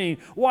happening?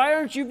 Why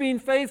aren't you being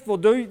faithful?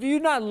 Do you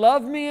not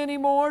love me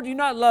anymore? Do you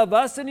not love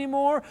us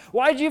anymore?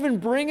 Why did you even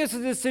bring us to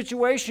this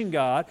situation,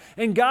 God?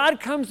 And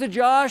God comes to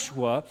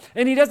Joshua,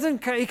 and he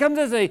comes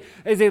as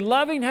a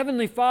loving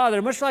heavenly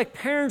father, much like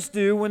parents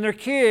do when their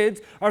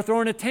kids are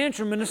throwing a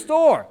tantrum in the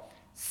store.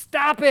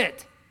 Stop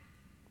it.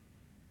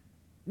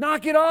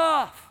 Knock it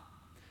off.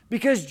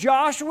 Because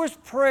Joshua's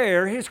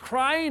prayer, his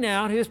crying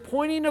out, his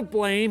pointing of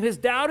blame, his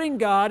doubting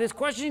God, his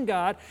questioning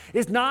God,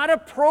 is not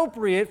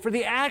appropriate for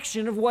the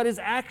action of what is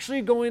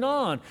actually going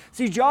on.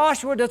 See,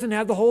 Joshua doesn't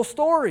have the whole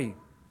story.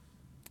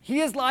 He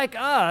is like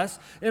us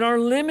in our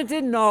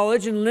limited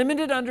knowledge and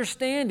limited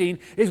understanding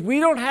is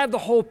we don't have the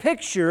whole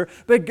picture,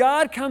 but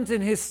God comes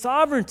in His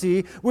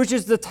sovereignty, which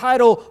is the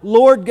title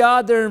Lord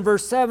God there in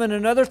verse 7,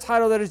 another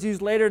title that is used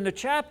later in the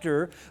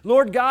chapter.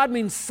 Lord God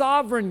means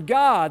sovereign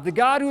God, the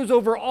God who is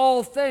over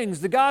all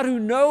things, the God who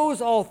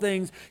knows all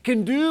things,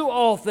 can do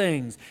all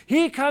things.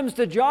 He comes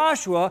to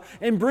Joshua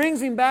and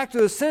brings him back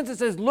to a sense that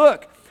says,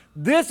 look,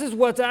 this is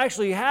what's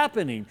actually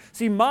happening.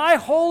 See, my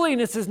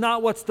holiness is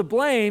not what's to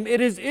blame. It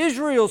is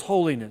Israel's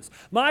holiness.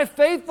 My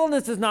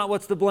faithfulness is not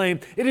what's to blame.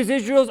 It is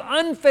Israel's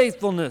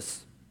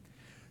unfaithfulness.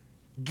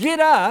 Get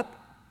up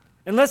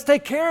and let's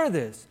take care of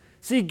this.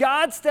 See,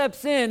 God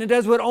steps in and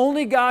does what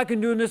only God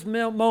can do in this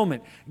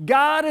moment.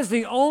 God is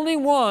the only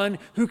one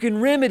who can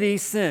remedy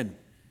sin.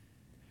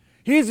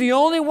 He's the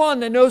only one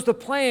that knows the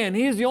plan.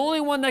 He's the only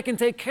one that can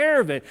take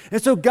care of it.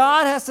 And so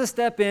God has to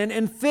step in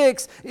and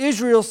fix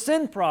Israel's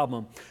sin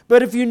problem.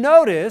 But if you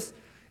notice,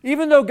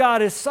 even though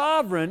God is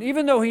sovereign,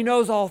 even though He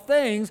knows all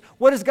things,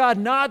 what does God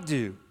not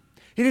do?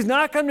 He does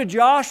not come to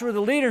Joshua,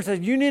 the leader, and says,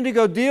 you need to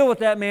go deal with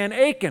that man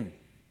Achan.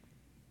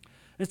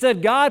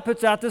 Instead, God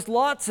puts out this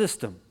lot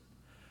system.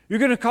 You're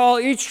going to call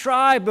each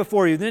tribe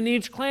before you, then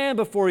each clan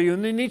before you,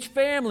 and then each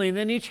family, and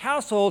then each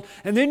household,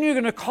 and then you're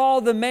going to call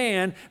the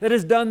man that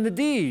has done the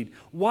deed.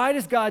 Why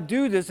does God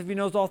do this if He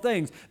knows all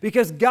things?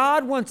 Because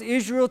God wants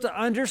Israel to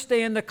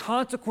understand the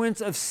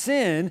consequence of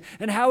sin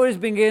and how it has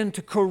begun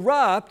to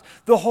corrupt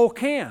the whole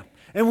camp.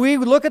 And we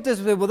look at this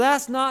and say, well,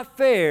 that's not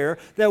fair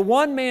that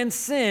one man's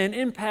sin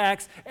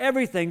impacts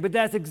everything, but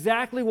that's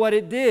exactly what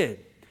it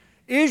did.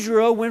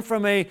 Israel went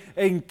from a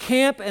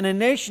camp and a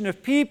nation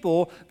of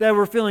people that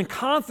were feeling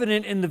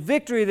confident in the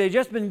victory they'd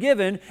just been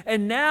given,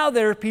 and now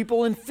there are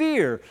people in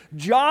fear.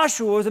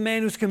 Joshua was a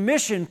man whose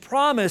commission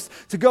promised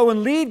to go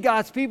and lead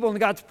God's people and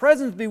God's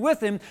presence be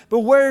with him, but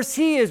where's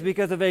he is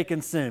because of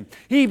Achan's sin?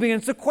 He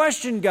begins to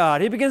question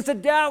God. He begins to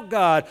doubt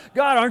God.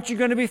 God, aren't you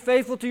going to be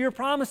faithful to your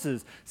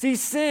promises? See,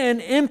 sin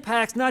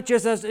impacts not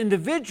just us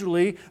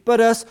individually, but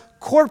us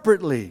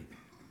corporately.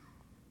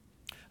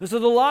 And so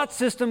the lot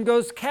system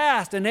goes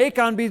cast, and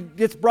Achan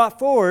gets brought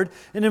forward.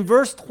 And in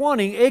verse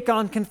 20,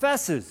 Achan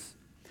confesses,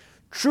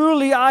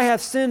 "Truly I have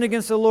sinned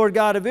against the Lord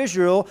God of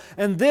Israel,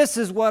 and this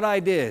is what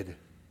I did."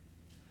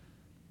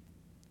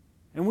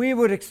 And we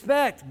would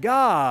expect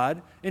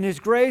God, in His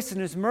grace and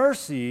His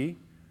mercy,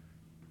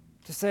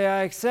 to say,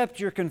 "I accept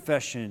your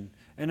confession,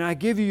 and I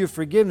give you your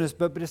forgiveness."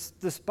 But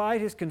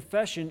despite his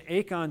confession,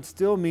 Achan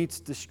still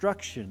meets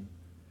destruction.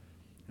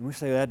 And we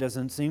say, that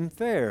doesn't seem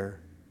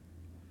fair.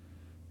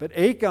 But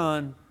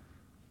Achan,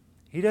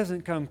 he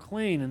doesn't come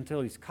clean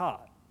until he's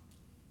caught.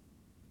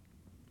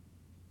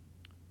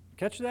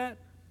 Catch that?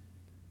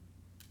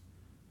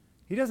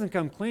 He doesn't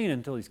come clean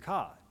until he's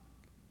caught.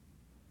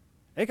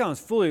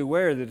 Achan's fully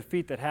aware of the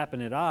defeat that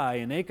happened at Ai,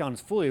 and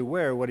Achan's fully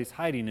aware of what he's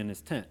hiding in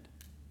his tent.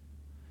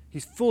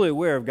 He's fully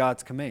aware of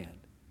God's command.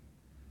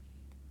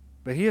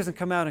 But he doesn't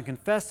come out and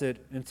confess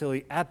it until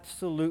he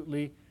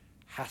absolutely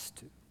has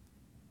to.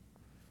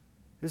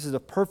 This is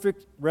a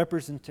perfect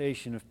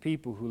representation of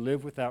people who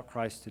live without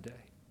Christ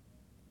today.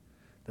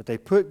 That they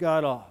put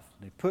God off.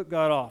 They put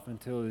God off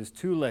until it is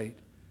too late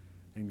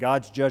and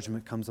God's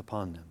judgment comes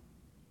upon them.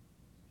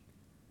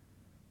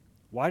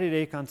 Why did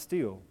Achan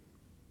steal?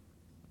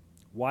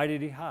 Why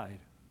did he hide?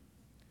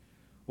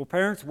 Well,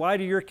 parents, why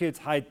do your kids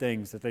hide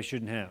things that they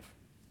shouldn't have?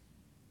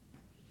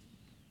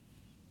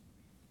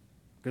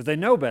 Because they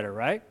know better,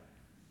 right?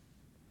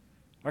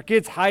 Our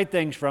kids hide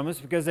things from us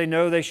because they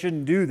know they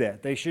shouldn't do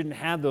that. They shouldn't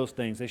have those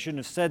things. They shouldn't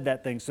have said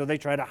that thing, so they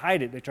try to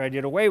hide it. They try to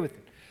get away with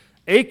it.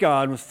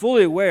 Achan was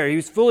fully aware, he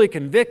was fully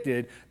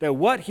convicted that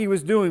what he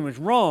was doing was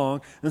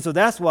wrong, and so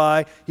that's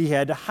why he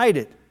had to hide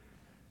it.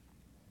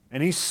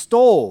 And he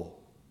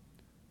stole.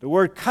 The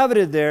word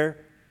coveted there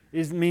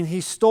means he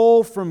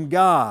stole from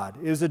God.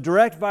 It was a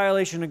direct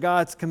violation of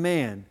God's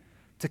command.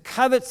 To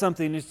covet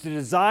something is to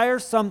desire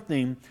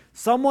something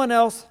someone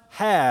else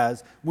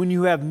has when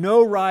you have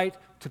no right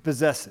to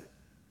possess it.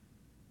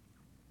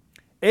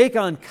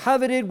 Achan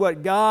coveted what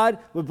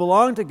would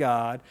belong to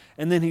God,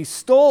 and then he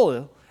stole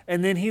it,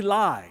 and then he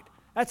lied.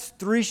 That's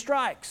 3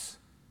 strikes.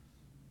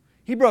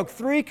 He broke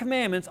 3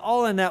 commandments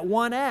all in that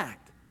one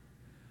act.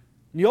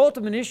 And the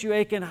ultimate issue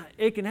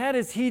Achan had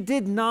is he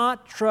did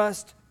not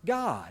trust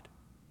God.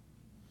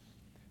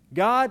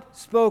 God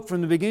spoke from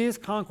the beginning of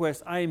His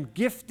conquest, "I am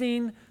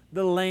gifting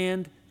the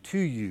land to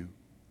you.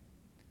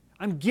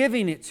 I'm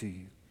giving it to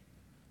you."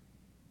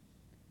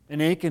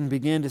 And Achan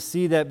began to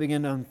see that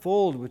begin to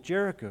unfold with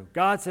Jericho.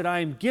 God said, "I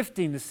am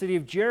gifting the city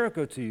of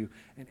Jericho to you."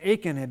 And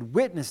Achan had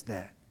witnessed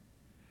that.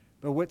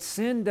 But what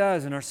sin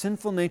does, and our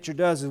sinful nature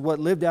does, is what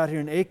lived out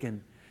here in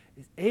Achan,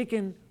 is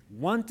Achan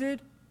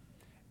wanted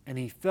and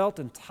he felt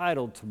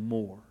entitled to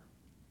more.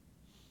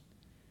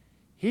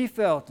 He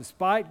felt,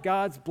 despite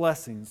God's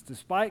blessings,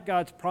 despite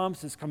God's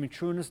promises coming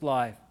true in his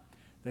life,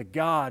 that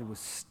God was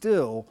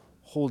still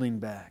holding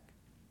back.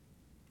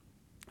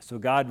 So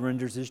God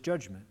renders His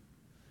judgment.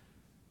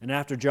 And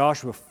after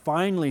Joshua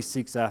finally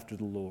seeks after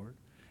the Lord,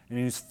 and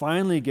he was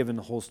finally given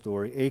the whole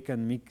story,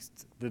 Achan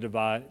meets the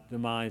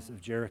demise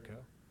of Jericho.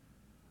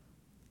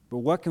 But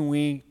what can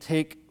we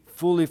take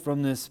fully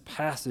from this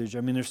passage?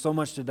 I mean, there's so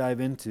much to dive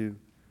into.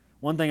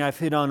 One thing I've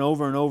hit on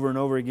over and over and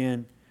over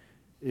again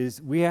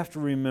is we have to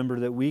remember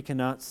that we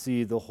cannot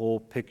see the whole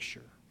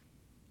picture.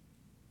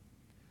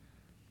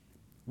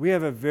 We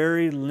have a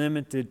very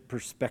limited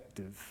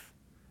perspective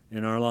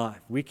in our life.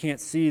 We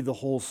can't see the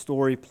whole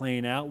story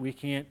playing out. We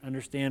can't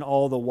understand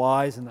all the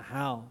whys and the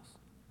hows.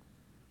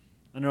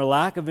 Under a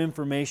lack of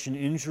information,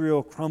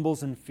 Israel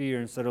crumbles in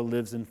fear instead of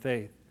lives in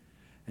faith.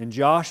 And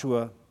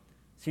Joshua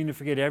seemed to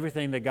forget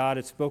everything that God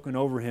had spoken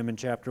over him in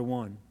chapter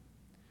 1. And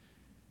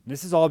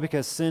this is all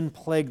because sin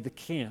plagued the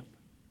camp.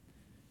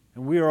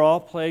 And we are all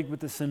plagued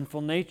with the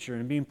sinful nature.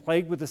 And being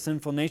plagued with the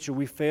sinful nature,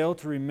 we fail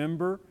to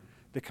remember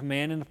the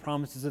command and the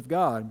promises of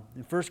God.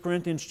 In 1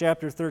 Corinthians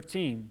chapter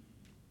 13,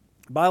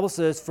 the Bible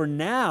says, "For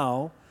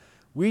now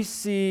we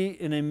see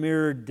in a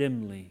mirror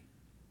dimly,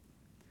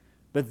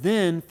 but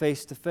then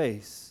face to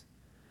face.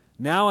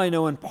 Now I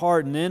know in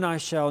part, and then I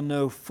shall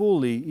know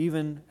fully,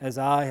 even as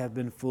I have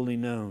been fully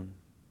known."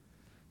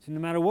 So no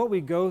matter what we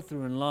go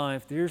through in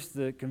life, here's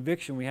the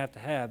conviction we have to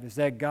have, is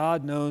that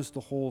God knows the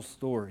whole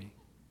story.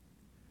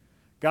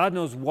 God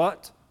knows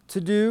what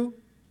to do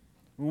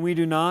when we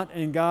do not,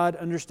 and God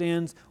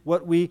understands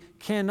what we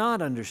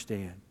cannot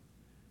understand.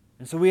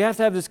 And so we have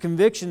to have this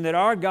conviction that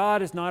our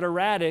God is not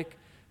erratic,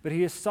 but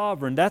He is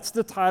sovereign. That's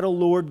the title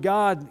Lord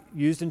God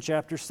used in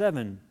chapter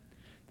 7.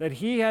 That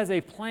He has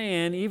a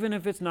plan even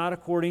if it's not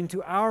according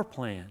to our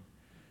plan.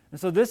 And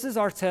so this is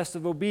our test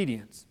of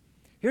obedience.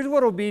 Here's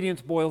what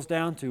obedience boils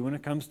down to when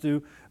it comes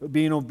to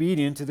being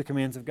obedient to the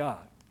commands of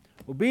God.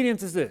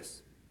 Obedience is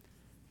this: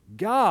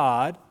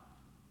 God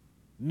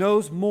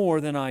knows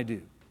more than I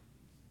do.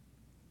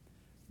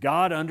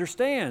 God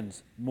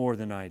understands more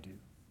than I do.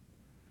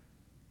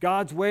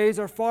 God's ways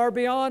are far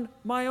beyond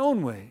my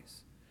own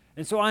ways.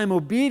 And so I am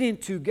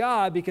obedient to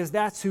God because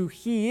that's who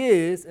He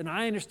is, and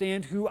I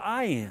understand who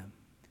I am.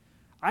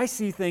 I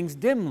see things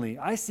dimly.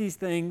 I see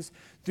things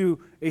through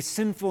a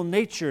sinful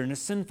nature and a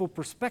sinful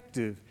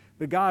perspective.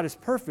 But God is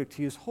perfect.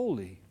 He is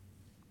holy.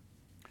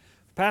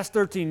 The past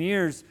 13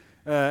 years,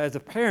 as a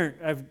parent,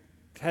 I've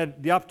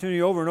had the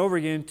opportunity over and over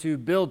again to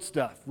build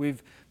stuff.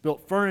 We've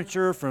built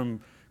furniture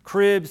from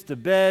cribs to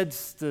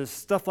beds to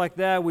stuff like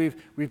that. We've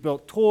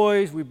built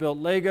toys, we've built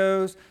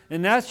Legos,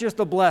 and that's just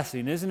a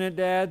blessing, isn't it,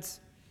 dads?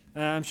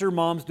 I'm sure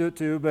moms do it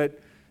too, but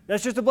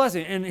that's just a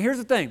blessing. And here's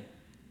the thing.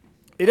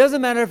 It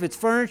doesn't matter if it's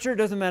furniture, it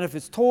doesn't matter if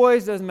it's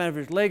toys, it doesn't matter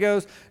if it's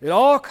Legos. It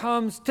all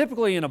comes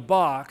typically in a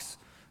box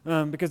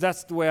because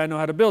that's the way I know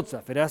how to build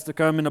stuff. It has to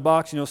come in a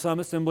box, some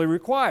assembly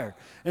required.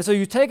 And so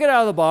you take it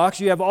out of the box,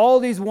 you have all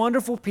these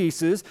wonderful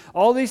pieces,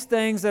 all these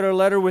things that are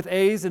lettered with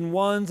A's and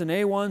 1s and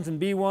A1s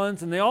and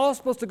B1s, and they're all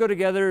supposed to go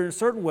together in a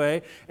certain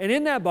way. And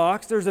in that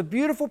box, there's a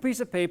beautiful piece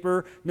of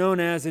paper known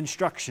as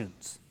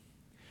instructions.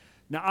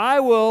 Now, I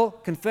will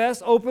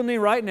confess openly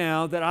right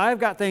now that I've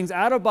got things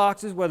out of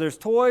boxes, whether it's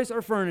toys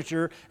or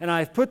furniture, and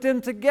I've put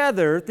them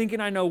together thinking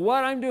I know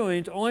what I'm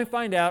doing to only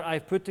find out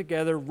I've put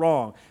together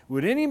wrong.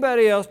 Would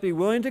anybody else be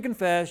willing to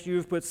confess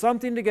you've put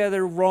something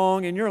together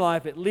wrong in your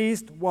life at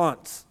least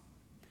once?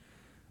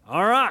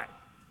 All right.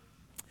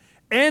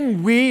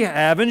 And we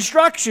have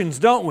instructions,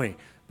 don't we?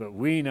 But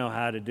we know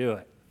how to do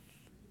it.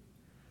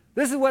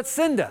 This is what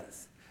sin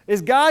does.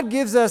 Is God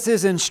gives us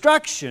His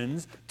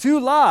instructions to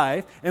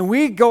life, and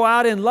we go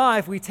out in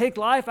life, we take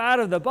life out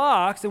of the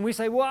box, and we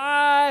say, well,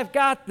 I've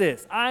got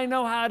this. I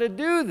know how to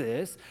do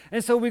this.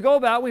 And so we go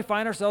about, we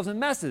find ourselves in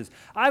messes.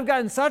 I've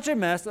gotten such a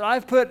mess that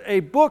I've put a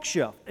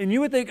bookshelf, and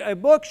you would think a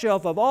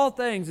bookshelf of all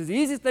things is the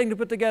easiest thing to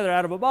put together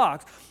out of a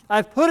box.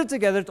 I've put it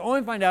together to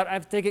only find out I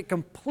have to take it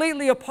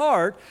completely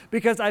apart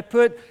because I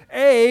put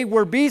A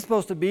where B is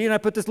supposed to be, and I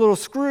put this little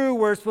screw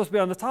where it's supposed to be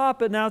on the top,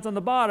 but now it's on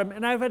the bottom,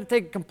 and I've had to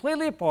take it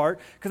completely apart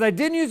because I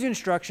didn't use the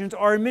instructions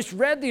or I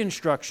misread the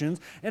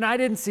instructions and I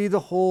didn't see the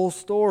whole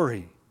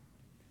story.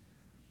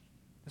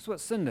 That's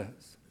what sin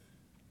does.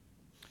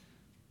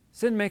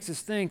 Sin makes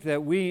us think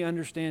that we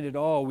understand it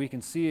all, we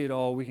can see it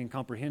all, we can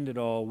comprehend it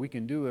all, we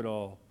can do it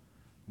all.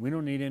 We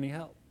don't need any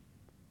help.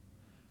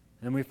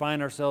 And we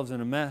find ourselves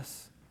in a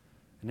mess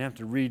and have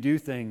to redo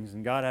things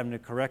and God having to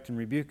correct and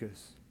rebuke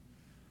us.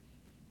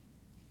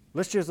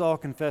 Let's just all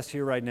confess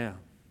here right now.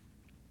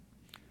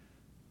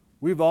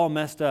 We've all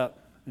messed up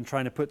in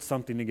trying to put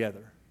something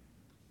together.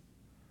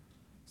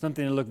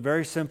 Something that looked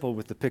very simple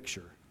with the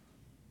picture.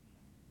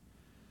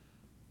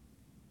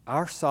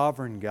 Our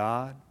sovereign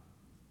God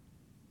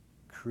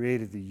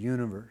created the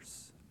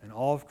universe and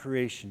all of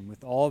creation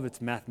with all of its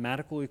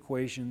mathematical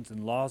equations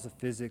and laws of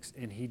physics,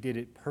 and He did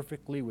it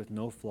perfectly with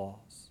no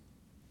flaws.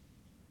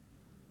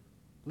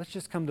 Let's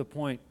just come to a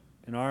point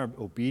in our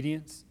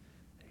obedience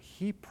that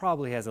He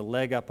probably has a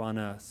leg up on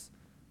us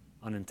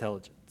on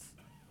intelligence.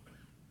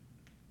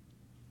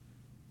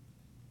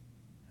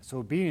 So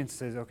obedience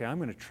says, okay, I'm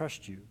going to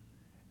trust you.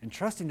 And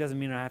trusting doesn't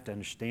mean I have to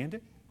understand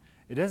it.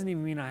 It doesn't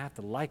even mean I have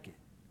to like it.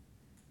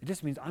 It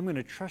just means I'm going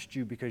to trust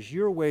you because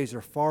your ways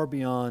are far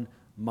beyond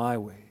my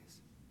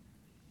ways.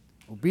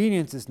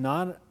 Obedience is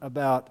not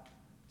about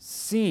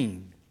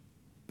seeing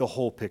the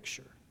whole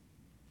picture.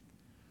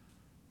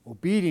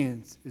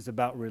 Obedience is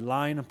about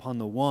relying upon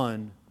the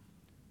one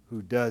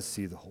who does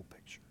see the whole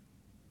picture.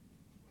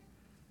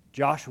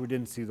 Joshua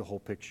didn't see the whole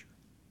picture.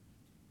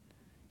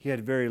 He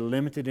had very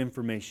limited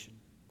information.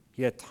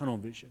 He had tunnel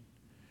vision.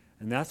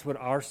 And that's what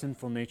our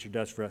sinful nature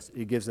does for us.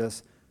 It gives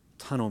us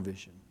tunnel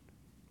vision.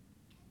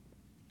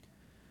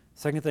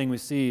 Second thing we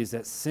see is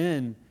that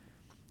sin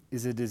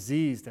is a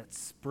disease that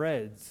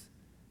spreads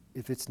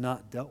if it's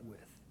not dealt with.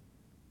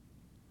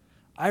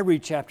 I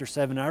read chapter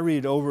 7, I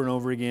read it over and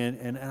over again,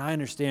 and I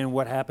understand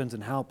what happens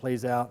and how it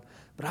plays out,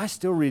 but I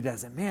still read that and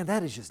say, man,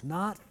 that is just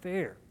not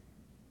fair.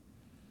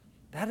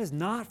 That is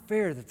not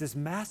fair that this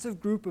massive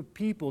group of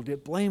people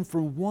get blamed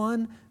for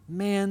one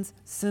man's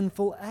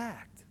sinful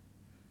act.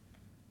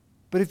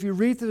 But if you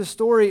read through the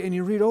story and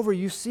you read over,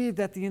 you see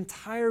that the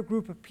entire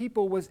group of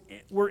people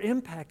were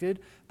impacted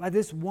by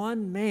this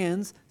one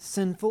man's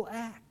sinful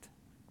act.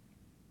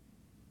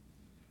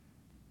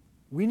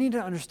 We need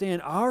to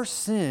understand our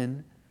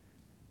sin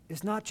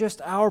is not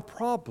just our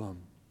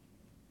problem.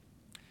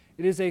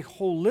 It is a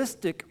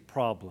holistic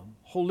problem.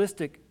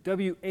 Holistic,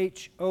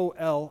 W-H-O-L-I-S-T-I-C,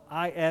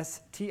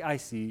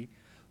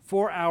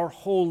 for our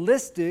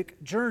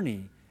holistic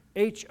journey.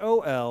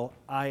 Holistic.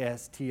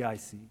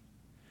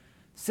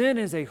 Sin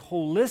is a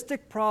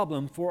holistic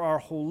problem for our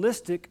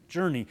holistic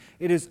journey.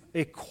 It is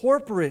a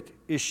corporate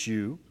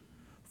issue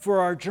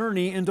for our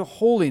journey into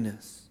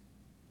holiness.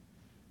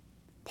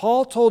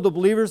 Paul told the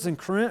believers in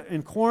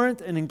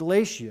Corinth and in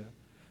Galatia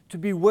to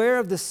beware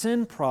of the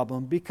sin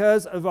problem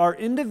because of our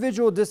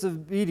individual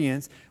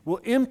disobedience will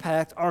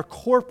impact our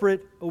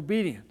corporate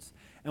obedience.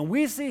 And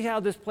we see how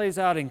this plays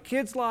out in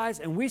kids'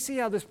 lives, and we see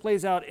how this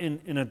plays out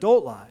in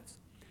adult lives.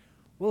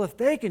 Well, if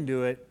they can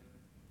do it,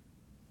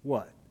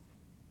 what?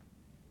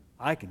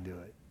 I can do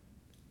it.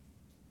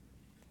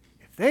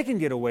 If they can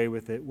get away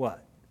with it,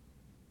 what?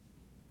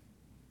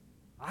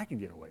 I can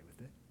get away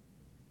with it.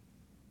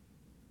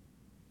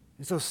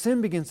 And so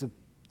sin begins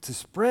to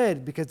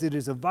spread because it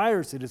is a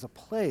virus, it is a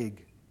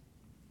plague.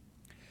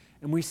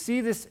 And we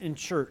see this in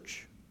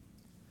church.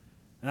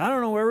 And I don't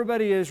know where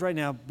everybody is right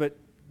now, but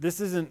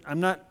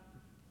I'm not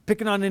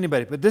picking on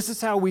anybody, but this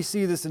is how we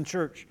see this in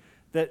church,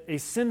 that a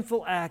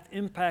sinful act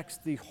impacts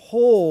the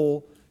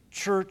whole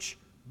church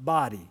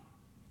body.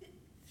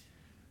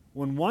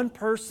 When one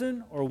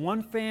person or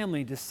one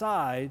family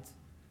decides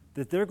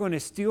that they're going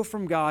to steal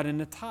from God in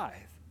the tithe,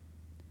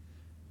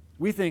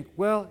 we think,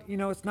 well,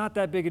 it's not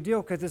that big a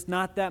deal because it's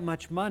not that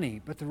much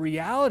money. But the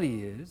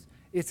reality is,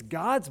 it's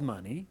God's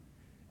money,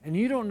 and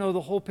you don't know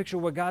the whole picture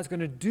of what God's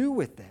going to do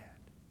with that.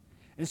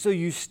 And so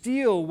you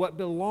steal what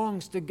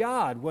belongs to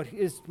God, what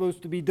is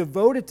supposed to be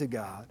devoted to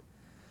God.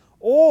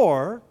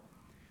 Or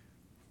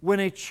when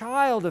a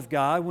child of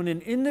God, when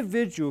an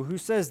individual who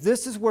says,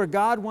 this is where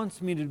God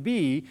wants me to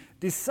be,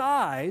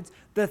 decides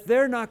that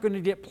they're not going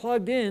to get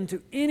plugged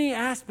into any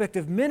aspect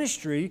of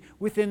ministry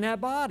within that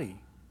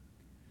body.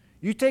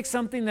 You take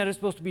something that is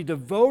supposed to be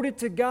devoted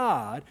to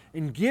God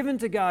and given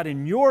to God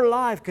in your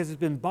life because it's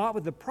been bought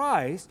with a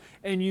price,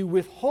 and you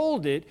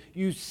withhold it,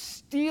 you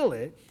steal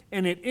it,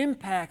 and it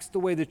impacts the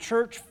way the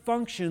church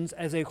functions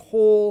as a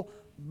whole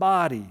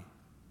body.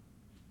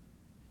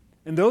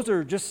 And those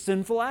are just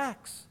sinful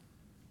acts.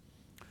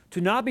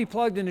 To not be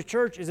plugged into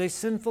church is a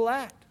sinful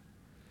act.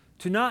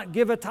 To not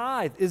give a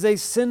tithe is a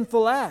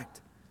sinful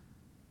act.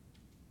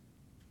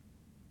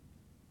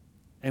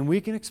 And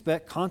we can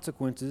expect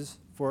consequences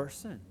for our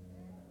sin.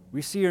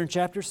 We see here in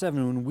chapter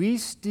 7, when we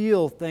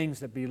steal things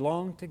that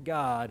belong to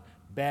God,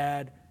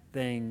 bad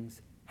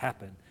things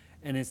happen.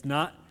 And it's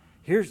not,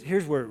 here's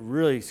where it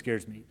really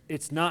scares me.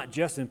 It's not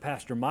just in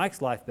Pastor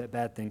Mike's life that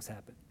bad things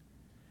happen.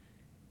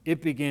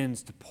 It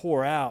begins to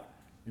pour out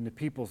into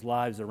people's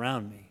lives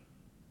around me.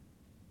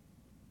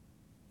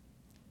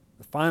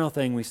 The final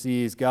thing we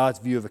see is God's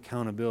view of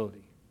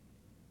accountability.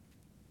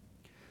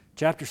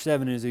 Chapter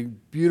 7 is a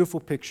beautiful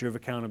picture of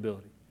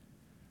accountability.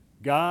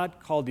 God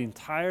called the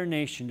entire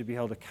nation to be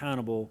held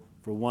accountable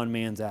for one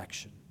man's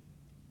action.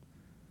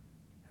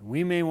 And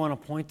we may want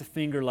to point the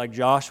finger like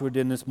Joshua did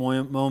in this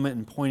moment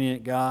and pointing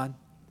at God.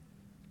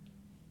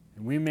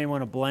 And we may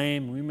want to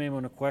blame, we may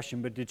want to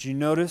question, but did you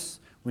notice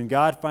when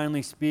God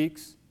finally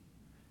speaks,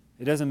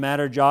 it doesn't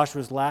matter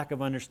Joshua's lack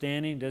of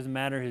understanding, it doesn't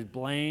matter his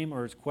blame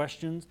or his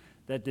questions,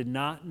 that did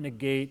not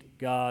negate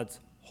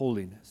God's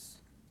holiness.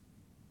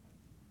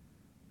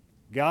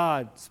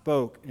 God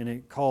spoke, and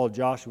it called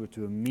Joshua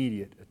to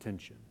immediate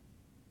attention.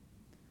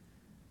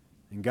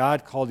 And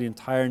God called the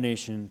entire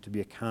nation to be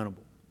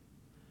accountable.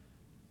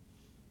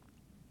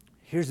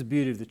 Here's the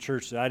beauty of the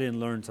church that I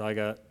didn't learn until I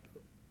got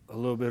a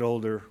little bit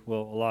older,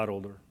 well, a lot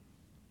older.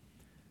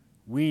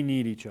 We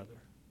need each other.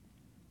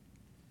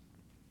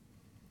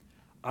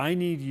 I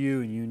need you,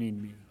 and you need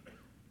me.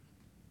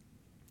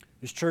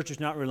 This church is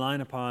not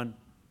relying upon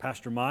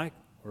Pastor Mike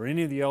or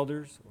any of the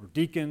elders or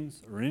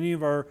deacons or any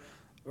of our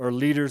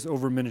leaders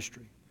over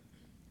ministry.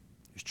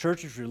 This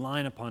church is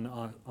relying upon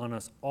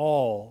us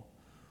all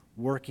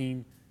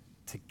working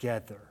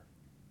together.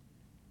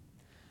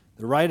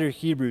 The writer of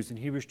Hebrews in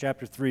Hebrews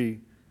chapter 3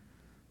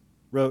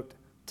 wrote,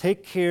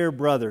 "Take care,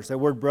 brothers." That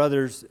word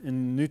brothers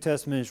in the New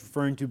Testament is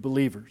referring to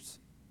believers.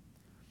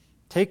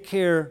 "Take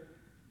care,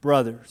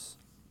 brothers,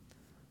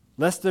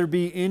 lest there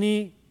be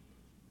any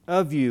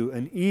of you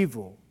an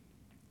evil,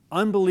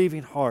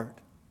 unbelieving heart,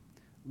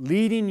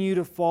 leading you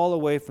to fall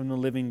away from the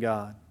living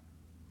God."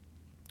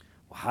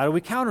 Well, how do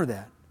we counter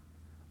that?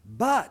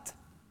 But,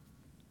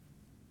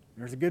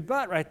 there's a good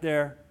but right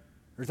there.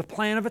 There's a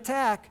plan of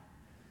attack.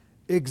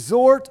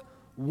 "Exhort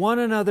one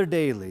another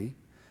daily,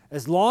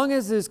 as long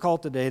as it is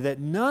called today, that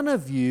none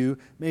of you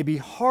may be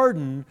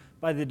hardened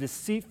by the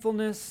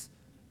deceitfulness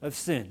of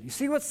sin." You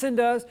see what sin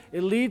does?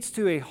 It leads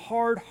to a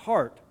hard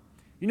heart.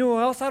 You know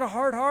who else had a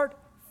hard heart?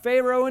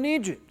 Pharaoh in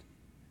Egypt.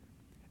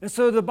 And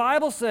so the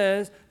Bible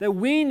says that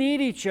we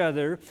need each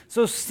other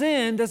so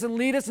sin doesn't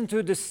lead us into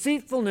a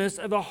deceitfulness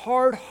of a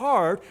hard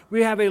heart.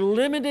 We have a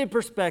limited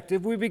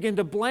perspective. We begin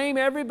to blame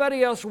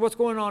everybody else for what's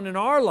going on in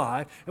our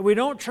life, and we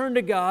don't turn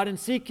to God and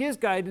seek His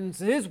guidance,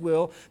 His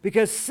will,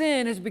 because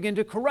sin has begun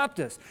to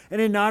corrupt us.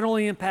 And it not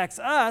only impacts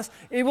us,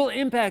 it will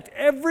impact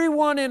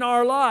everyone in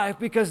our life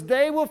because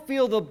they will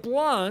feel the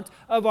blunt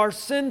of our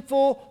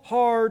sinful,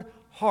 hard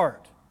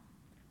heart.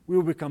 We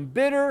will become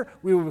bitter,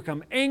 we will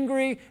become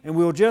angry, and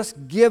we will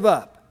just give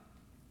up.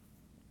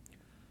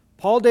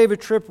 Paul David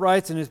Tripp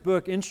writes in his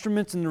book,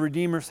 Instruments in the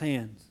Redeemer's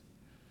Hands.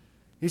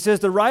 He says,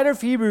 the writer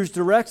of Hebrews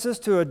directs us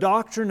to a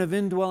doctrine of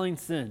indwelling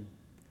sin.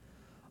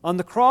 On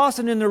the cross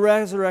and in the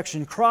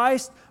resurrection,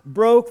 Christ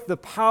broke the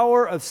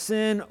power of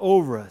sin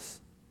over us.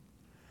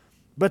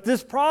 But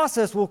this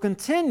process will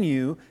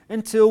continue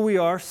until we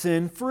are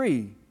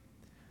sin-free.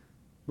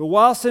 But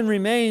while sin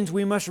remains,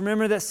 we must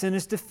remember that sin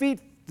is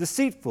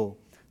deceitful.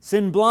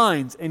 Sin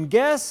blinds. And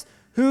guess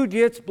who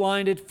gets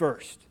blinded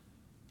first?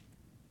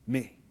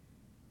 Me.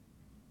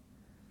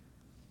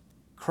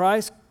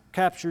 Christ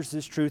captures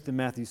this truth in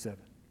Matthew 7.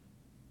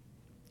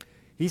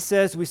 He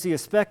says we see a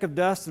speck of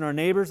dust in our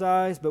neighbor's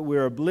eyes, but we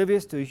are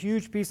oblivious to a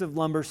huge piece of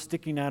lumber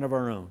sticking out of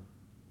our own.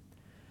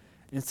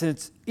 And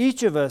since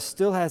each of us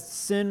still has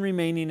sin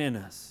remaining in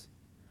us,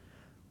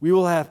 we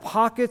will have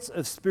pockets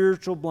of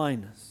spiritual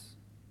blindness.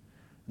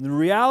 And the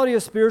reality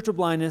of spiritual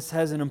blindness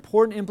has an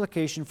important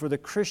implication for the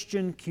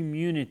Christian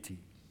community.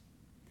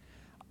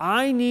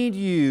 I need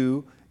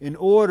you in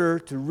order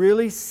to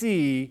really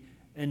see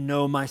and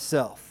know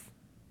myself.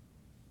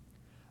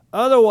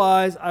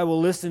 Otherwise, I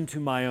will listen to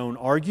my own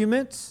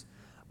arguments,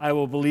 I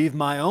will believe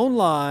my own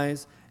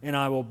lies, and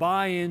I will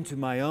buy into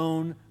my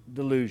own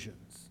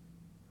delusions.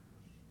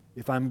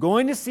 If I'm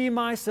going to see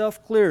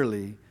myself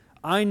clearly,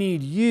 I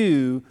need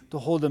you to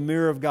hold the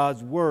mirror of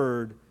God's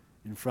Word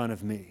in front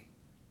of me.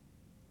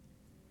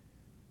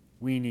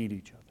 We need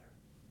each other.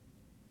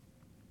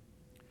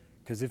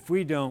 Because if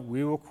we don't,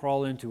 we will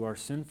crawl into our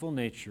sinful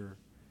nature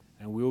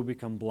and we will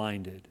become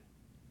blinded.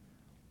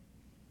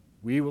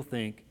 We will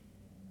think,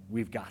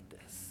 we've got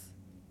this.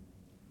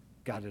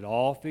 Got it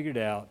all figured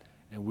out,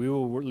 and we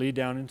will lead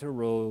down into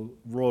a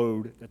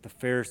road that the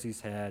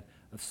Pharisees had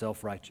of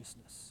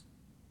self-righteousness.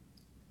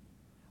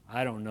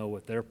 I don't know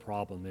what their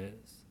problem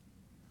is.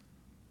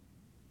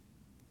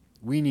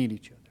 We need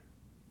each other.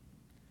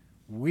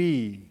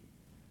 We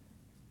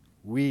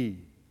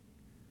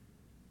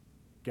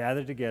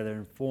gather together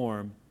and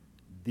form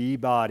the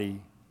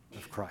body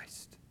of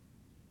Christ.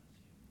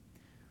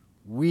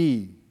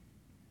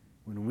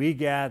 When we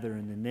gather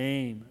in the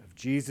name of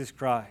Jesus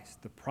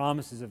Christ, the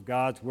promises of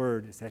God's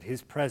Word is that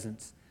His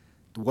presence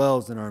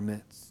dwells in our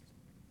midst.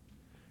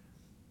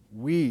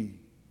 When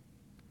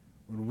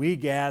we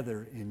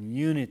gather in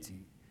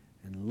unity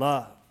and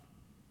love,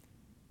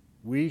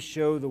 we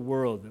show the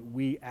world that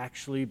we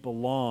actually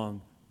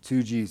belong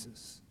to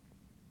Jesus.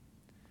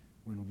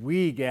 When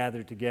we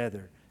gather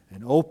together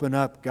and open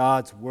up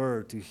God's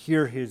Word to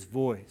hear His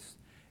voice,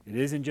 it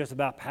isn't just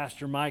about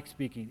Pastor Mike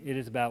speaking. It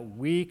is about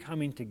we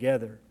coming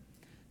together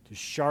to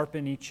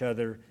sharpen each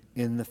other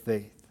in the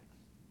faith.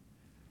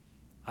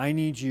 I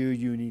need you,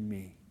 you need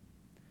me.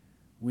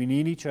 We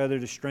need each other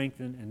to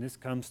strengthen, and this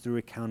comes through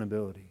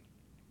accountability.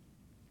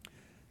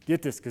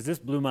 Get this, because this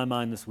blew my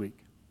mind this week.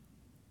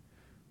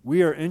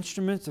 We are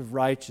instruments of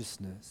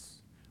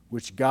righteousness,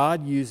 which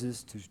God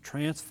uses to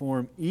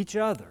transform each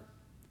other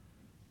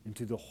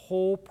into the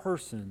whole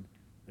person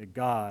that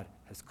God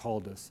has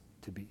called us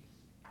to be.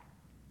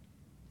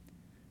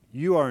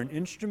 You are an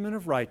instrument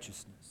of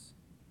righteousness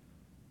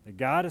that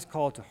God has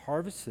called to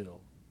Harvest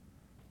Hill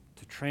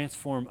to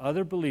transform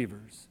other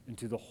believers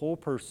into the whole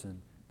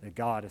person that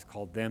God has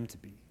called them to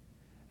be.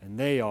 And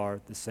they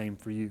are the same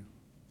for you.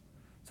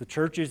 So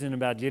church isn't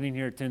about getting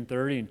here at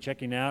 10:30 and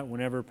checking out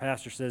whenever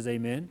pastor says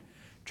amen.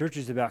 Church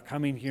is about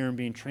coming here and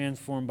being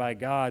transformed by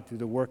God through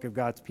the work of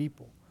God's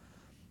people.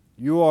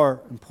 You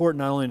are important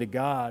not only to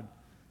God,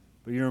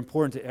 but you're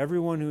important to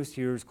everyone who is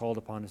here who is called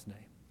upon His name.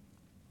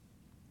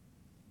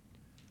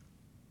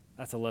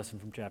 That's a lesson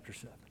from chapter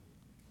 7.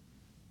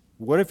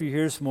 What if you're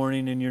here this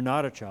morning and you're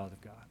not a child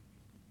of God?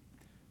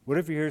 What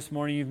if you're here this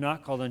morning and you've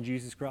not called on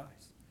Jesus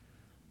Christ?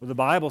 Well, the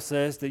Bible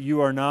says that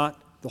you are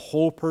not the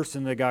whole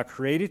person that God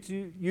created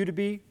you to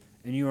be,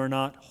 and you are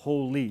not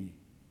holy.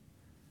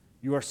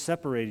 You are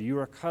separated. You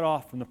are cut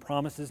off from the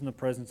promises and the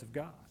presence of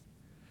God.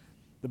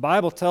 The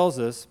Bible tells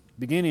us,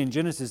 beginning in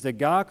Genesis, that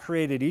God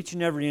created each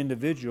and every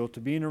individual to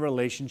be in a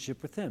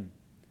relationship with Him.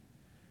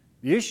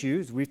 The issue,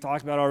 as we've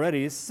talked about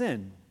already, is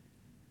sin.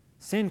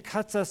 Sin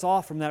cuts us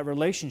off from that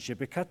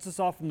relationship. It cuts us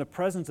off from the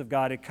presence of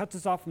God. It cuts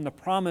us off from the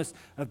promise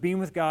of being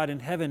with God in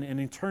heaven and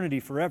eternity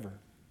forever.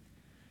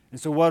 And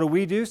so what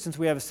do? Since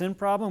we have a sin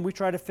problem, we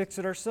try to fix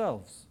it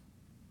ourselves.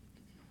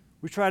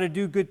 We try to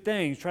do good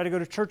things, try to go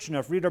to church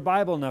enough, read our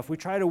Bible enough. We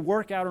try to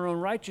work out our own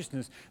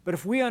righteousness. But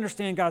if we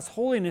understand God's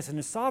holiness and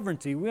His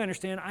sovereignty, we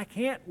understand I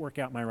can't work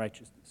out my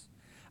righteousness.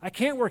 I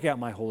can't work out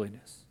my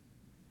holiness.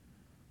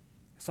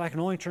 So I can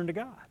only turn to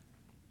God.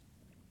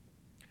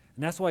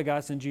 And that's why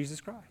God sent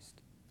Jesus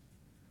Christ.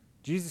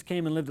 Jesus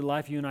came and lived a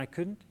life you and I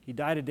couldn't. He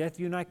died a death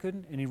you and I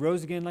couldn't. And He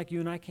rose again like you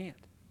and I can't.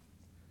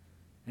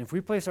 And if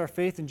we place our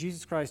faith in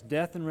Jesus Christ's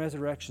death and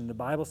resurrection, the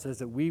Bible says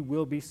that we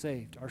will be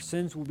saved. Our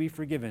sins will be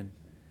forgiven,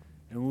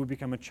 and we will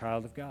become a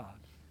child of God.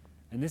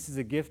 And this is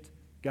a gift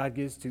God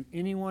gives to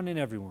anyone and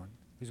everyone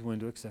who's willing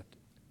to accept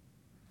it.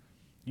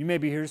 You may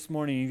be here this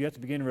morning and you have to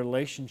begin a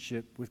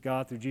relationship with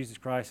God through Jesus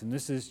Christ, and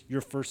this is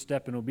your first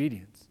step in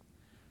obedience.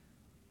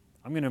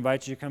 I'm going to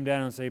invite you to come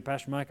down and say,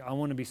 Pastor Mike, I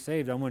want to be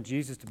saved. I want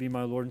Jesus to be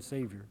my Lord and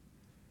Savior.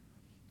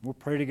 We'll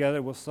pray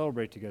together. We'll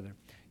celebrate together.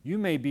 You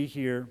may be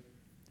here,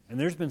 and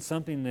there's been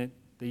something that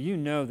you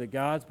know that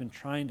God's been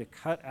trying to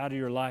cut out of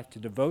your life to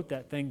devote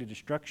that thing to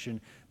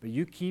destruction, but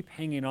you keep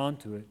hanging on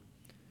to it.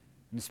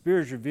 And the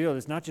Spirit is revealed.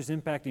 It's not just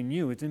impacting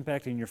you, it's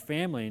impacting your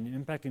family and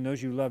impacting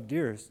those you love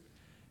dearest.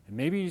 And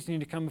maybe you just need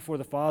to come before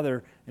the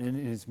Father in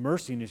His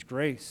mercy and His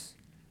grace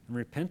and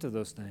repent of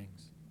those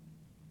things.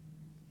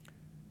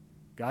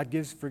 God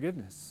gives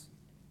forgiveness.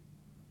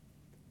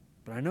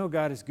 But I know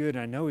God is good,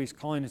 and I know He's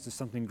calling us to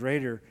something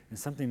greater and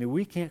something that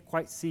we can't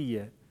quite see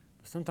yet.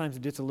 But sometimes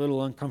it gets a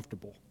little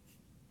uncomfortable.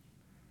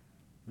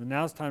 And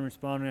now it's time to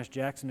respond and ask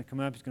Jackson to come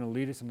up. He's going to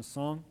lead us in a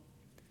song.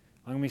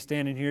 I'm going to be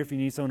standing here if you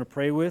need someone to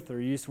pray with or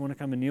you just want to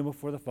come and kneel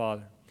before the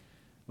Father.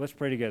 Let's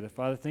pray together.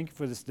 Father, thank you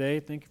for this day.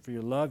 Thank you for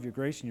your love, your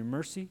grace, and your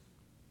mercy.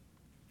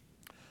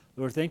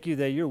 Lord, thank you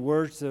that your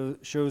word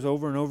shows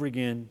over and over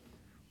again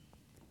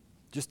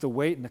just the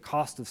weight and the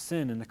cost of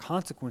sin and the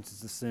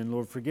consequences of sin.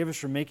 Lord, forgive us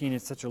for making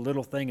it such a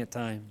little thing at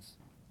times.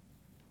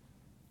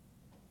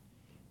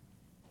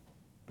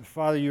 But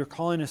Father, you're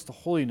calling us to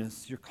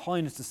holiness. You're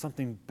calling us to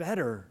something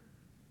better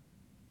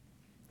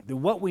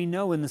than what we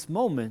know in this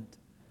moment.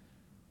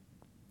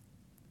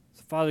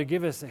 So Father,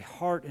 give us a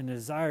heart and a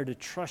desire to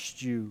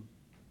trust you.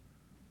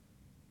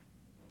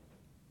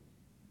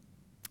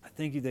 I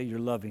thank you that you're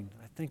loving.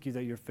 I thank you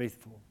that you're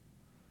faithful.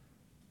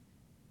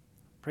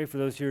 Pray for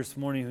those here this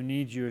morning who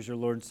need you as your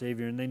Lord and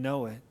Savior, and they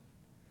know it.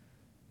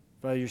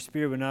 Father, your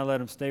Spirit would not let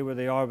them stay where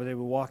they are, but they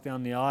would walk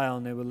down the aisle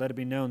and they would let it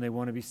be known they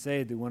want to be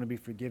saved, they want to be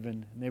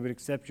forgiven, and they would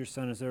accept your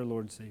Son as their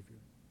Lord and Savior.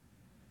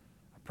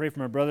 I pray for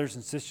my brothers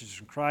and sisters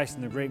in Christ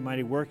and the great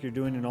mighty work you're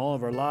doing in all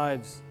of our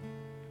lives.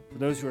 For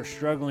those who are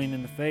struggling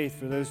in the faith,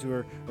 for those who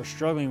are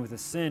struggling with a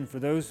sin, for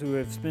those who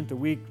have spent the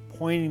week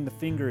pointing the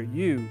finger at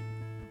you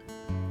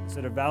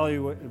instead of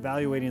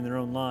evaluating their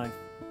own life.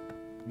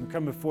 We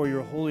come before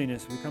your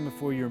holiness. We come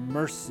before your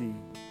mercy.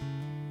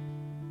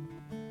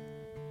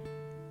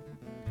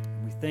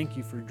 We thank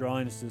you for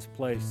drawing us to this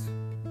place.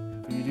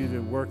 For you do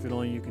the work that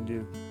only you can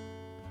do.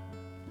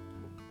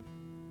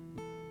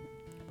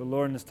 But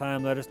Lord, in this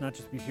time, let us not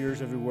just be hearers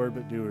of your word,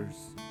 but doers.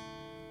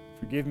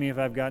 Forgive me if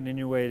I've gotten in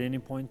your way at any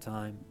point in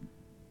time.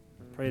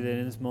 Pray that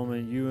in this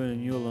moment, you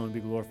and you alone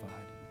be glorified.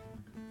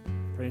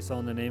 Pray this all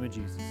in the name of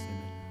Jesus.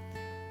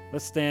 Amen.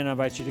 Let's stand. I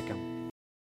invite you to come.